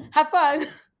 Have fun.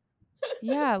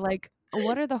 Yeah, like,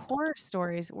 what are the horror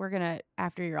stories? We're gonna,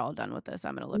 after you're all done with this,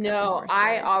 I'm gonna look up the No, horror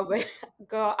stories.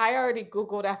 I already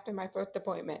Googled after my first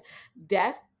appointment,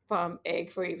 death from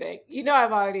egg freezing. You know,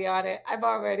 I'm already on it. Have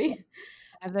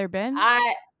there been?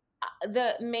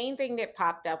 The main thing that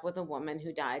popped up was a woman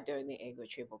who died during the egg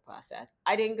retrieval process.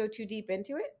 I didn't go too deep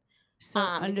into it. So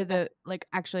under the,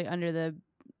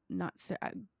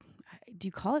 do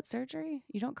you call it surgery?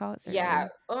 You don't call it surgery. Yeah.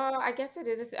 Well, I guess it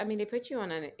is. I mean, they put you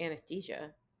on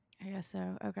anesthesia. I guess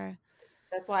so. Okay.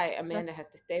 That's why Amanda has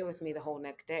to stay with me the whole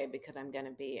next day because I'm going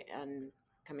to be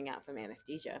coming out from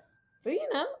anesthesia. So, you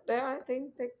know, there are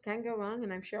things that can go wrong,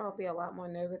 and I'm sure I'll be a lot more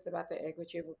nervous about the egg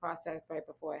retrieval process right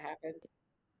before it happens.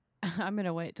 I'm going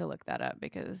to wait to look that up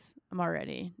because I'm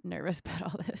already nervous about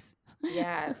all this.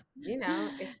 Yeah. You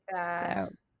know,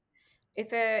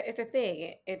 it's a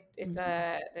thing.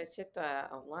 There's just a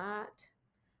lot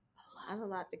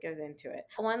that goes into it.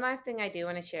 One last thing I do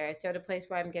want to share. So the place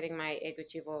where I'm getting my egg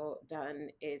retrieval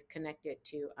done is connected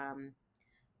to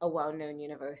a well-known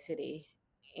university,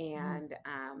 and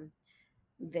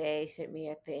they sent me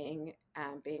a thing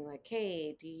being like,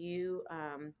 hey,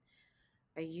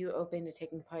 are you open to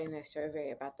taking part in a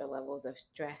survey about the levels of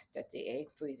stress that the egg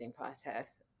freezing process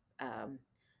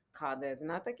causes?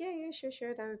 And I was like, yeah,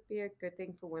 sure. That would be a good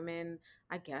thing for women.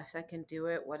 I guess I can do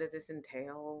it. What does this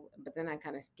entail? But then I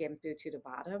kind of skimmed through to the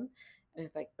bottom, and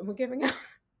it's like, and we're giving out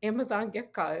Amazon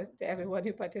gift cards to everyone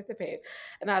who participates.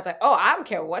 And I was like, oh, I don't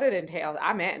care what it entails.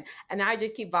 I'm in. And now I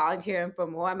just keep volunteering for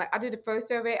more. I'm like, I'll do the first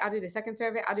survey. I'll do the second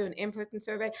survey. I'll do an in-person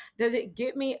survey. Does it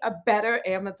get me a better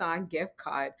Amazon gift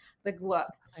card? Like, look,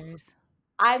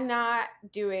 I'm not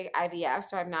doing IVF,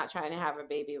 so I'm not trying to have a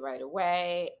baby right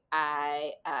away.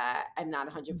 I'm not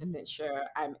 100% sure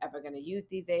I'm ever going to use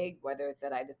these eggs, whether it's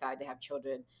that I decide to have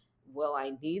children, will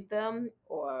I need them,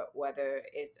 or whether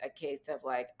it's a case of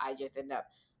like, I just end up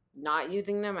not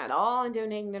using them at all and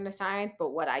donating them to science.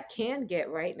 But what I can get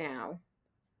right now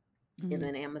is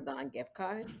an Amazon gift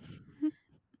card.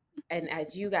 And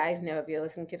as you guys know, if you're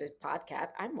listening to this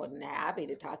podcast, I'm more than happy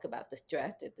to talk about the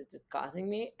stress that this is causing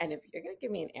me. And if you're going to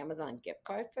give me an Amazon gift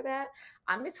card for that,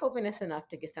 I'm just hoping it's enough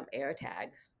to get some air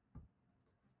tags.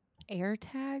 Air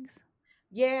tags?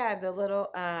 Yeah, the little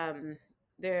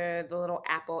the little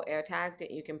Apple air tag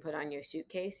that you can put on your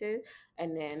suitcases,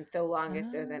 and then so long as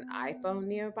there's an iPhone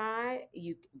nearby,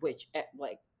 which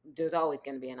like there's always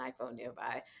going to be an iPhone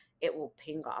nearby. It will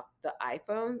ping off the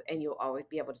iPhones, and you'll always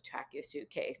be able to track your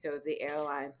suitcase. So the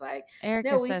airline's like,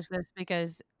 Erica no, we says this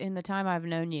because in the time I've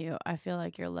known you, I feel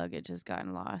like your luggage has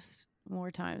gotten lost more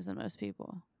times than most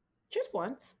people. just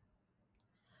once.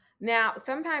 Now,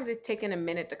 sometimes it's taking a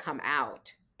minute to come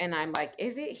out, and I'm like,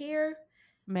 is it here?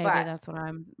 Maybe But that's what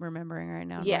I'm remembering right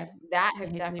now. in yeah, my that has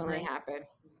hazy definitely brain. happened.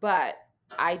 But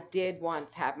I did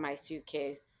once have my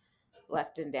suitcase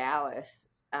left in Dallas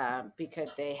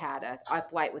because they had our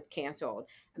flight was canceled,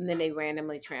 and then they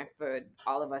randomly transferred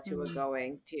all of us who were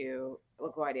going to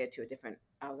LaGuardia to a different.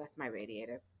 Oh, that's my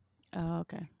radiator. Oh,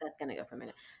 okay. That's gonna go for a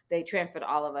minute. They transferred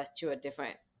all of us to a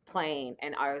different plane,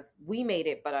 and we made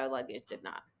it, but our luggage did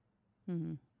not.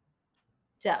 Mm-hmm.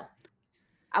 So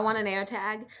I want an air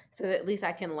tag so that at least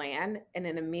I can land and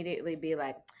then immediately be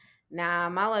like, nah,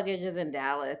 my luggage is in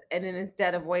Dallas. And then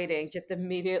instead of waiting, just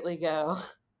immediately go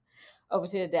over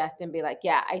to the desk and be like,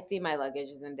 yeah, I see my luggage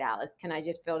is in Dallas. Can I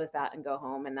just fill this out and go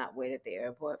home and not wait at the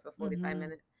airport for 45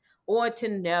 minutes? Or to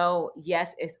know,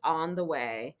 yes, it's on the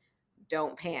way.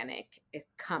 Don't panic. It's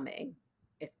coming.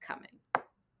 It's coming.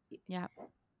 Yeah.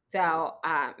 So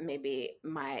maybe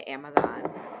my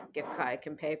Amazon gift card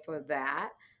can pay for that,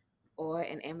 or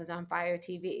an Amazon Fire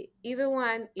TV. Either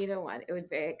one. It was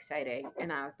very exciting.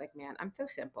 And I was like, man, I'm so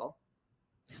simple.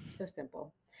 So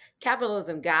simple.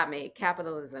 Capitalism got me.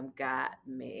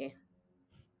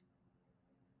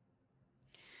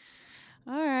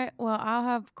 All right. Well, I'll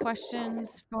have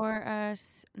questions for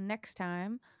us next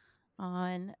time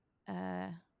on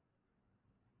the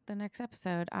next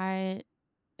episode. I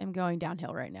am going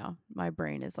downhill right now. My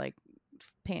brain is like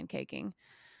pancaking.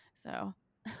 So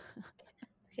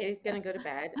Katie's gonna go to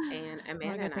bed, and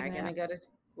Amanda and I are gonna go to.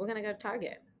 We're gonna go to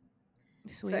Target.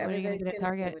 Sweet. What are you gonna get at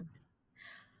Target?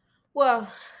 Well,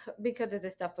 because of the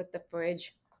stuff with the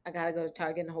fridge, I gotta go to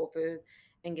Target and Whole Foods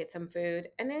and get some food,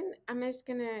 and then I'm just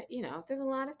gonna, there's a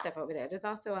lot of stuff over there. There's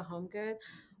also a Home Good.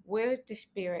 Where's the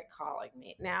spirit calling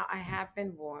me? Now, I have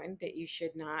been warned that you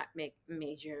should not make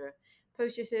major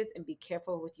purchases and be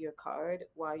careful with your card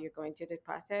while you're going through the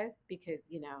process because,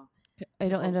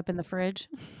 it'll end up in the fridge.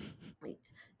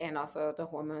 And also the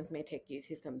hormones may take you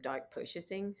to some dark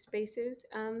purchasing spaces,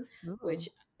 which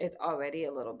is already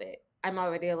a little bit. I'm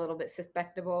already a little bit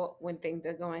suspectable when things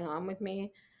are going on with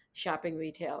me. Shopping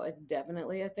retail is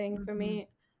definitely a thing for me.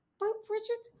 But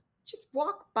just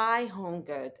walk by Home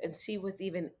Goods and see what's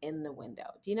even in the window.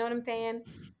 Do you know what I'm saying?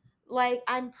 Like,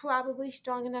 I'm probably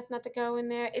strong enough not to go in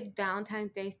there. It's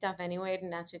Valentine's Day stuff anyway,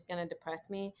 and that's just gonna depress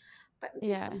me. But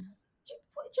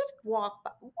just walk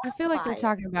by. I feel like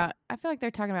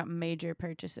they're talking about major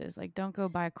purchases. Like, don't go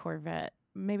buy a Corvette.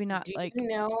 Maybe not. Do like, you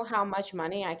know how much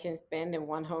money I can spend in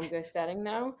one Home Goods setting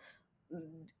now?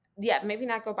 Yeah, maybe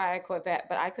not go buy a Corvette,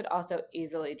 but I could also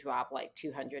easily drop like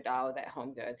 $200 at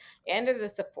Home Goods. And there's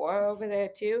a Sephora over there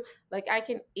too. Like, I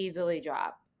can easily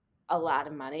drop a lot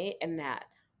of money in that.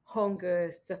 Home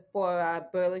Goods, Sephora,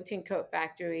 Burlington Coat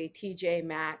Factory, TJ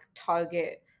Maxx,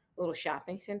 Target little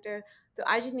shopping center. So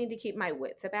I just need to keep my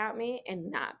wits about me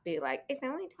and not be like, it's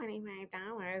only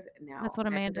 $25. No, that's what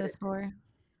Amanda's for.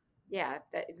 Yeah,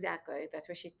 exactly. That's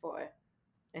what she's for.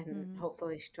 And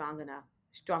hopefully strong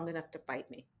enough to fight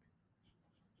me.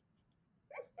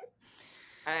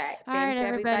 All right. Thanks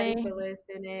everybody for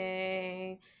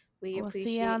listening. We'll appreciate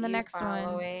see you on the next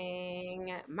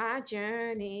following my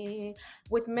journey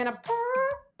with Menopause.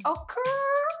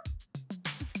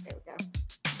 There we go.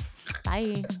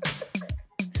 Bye.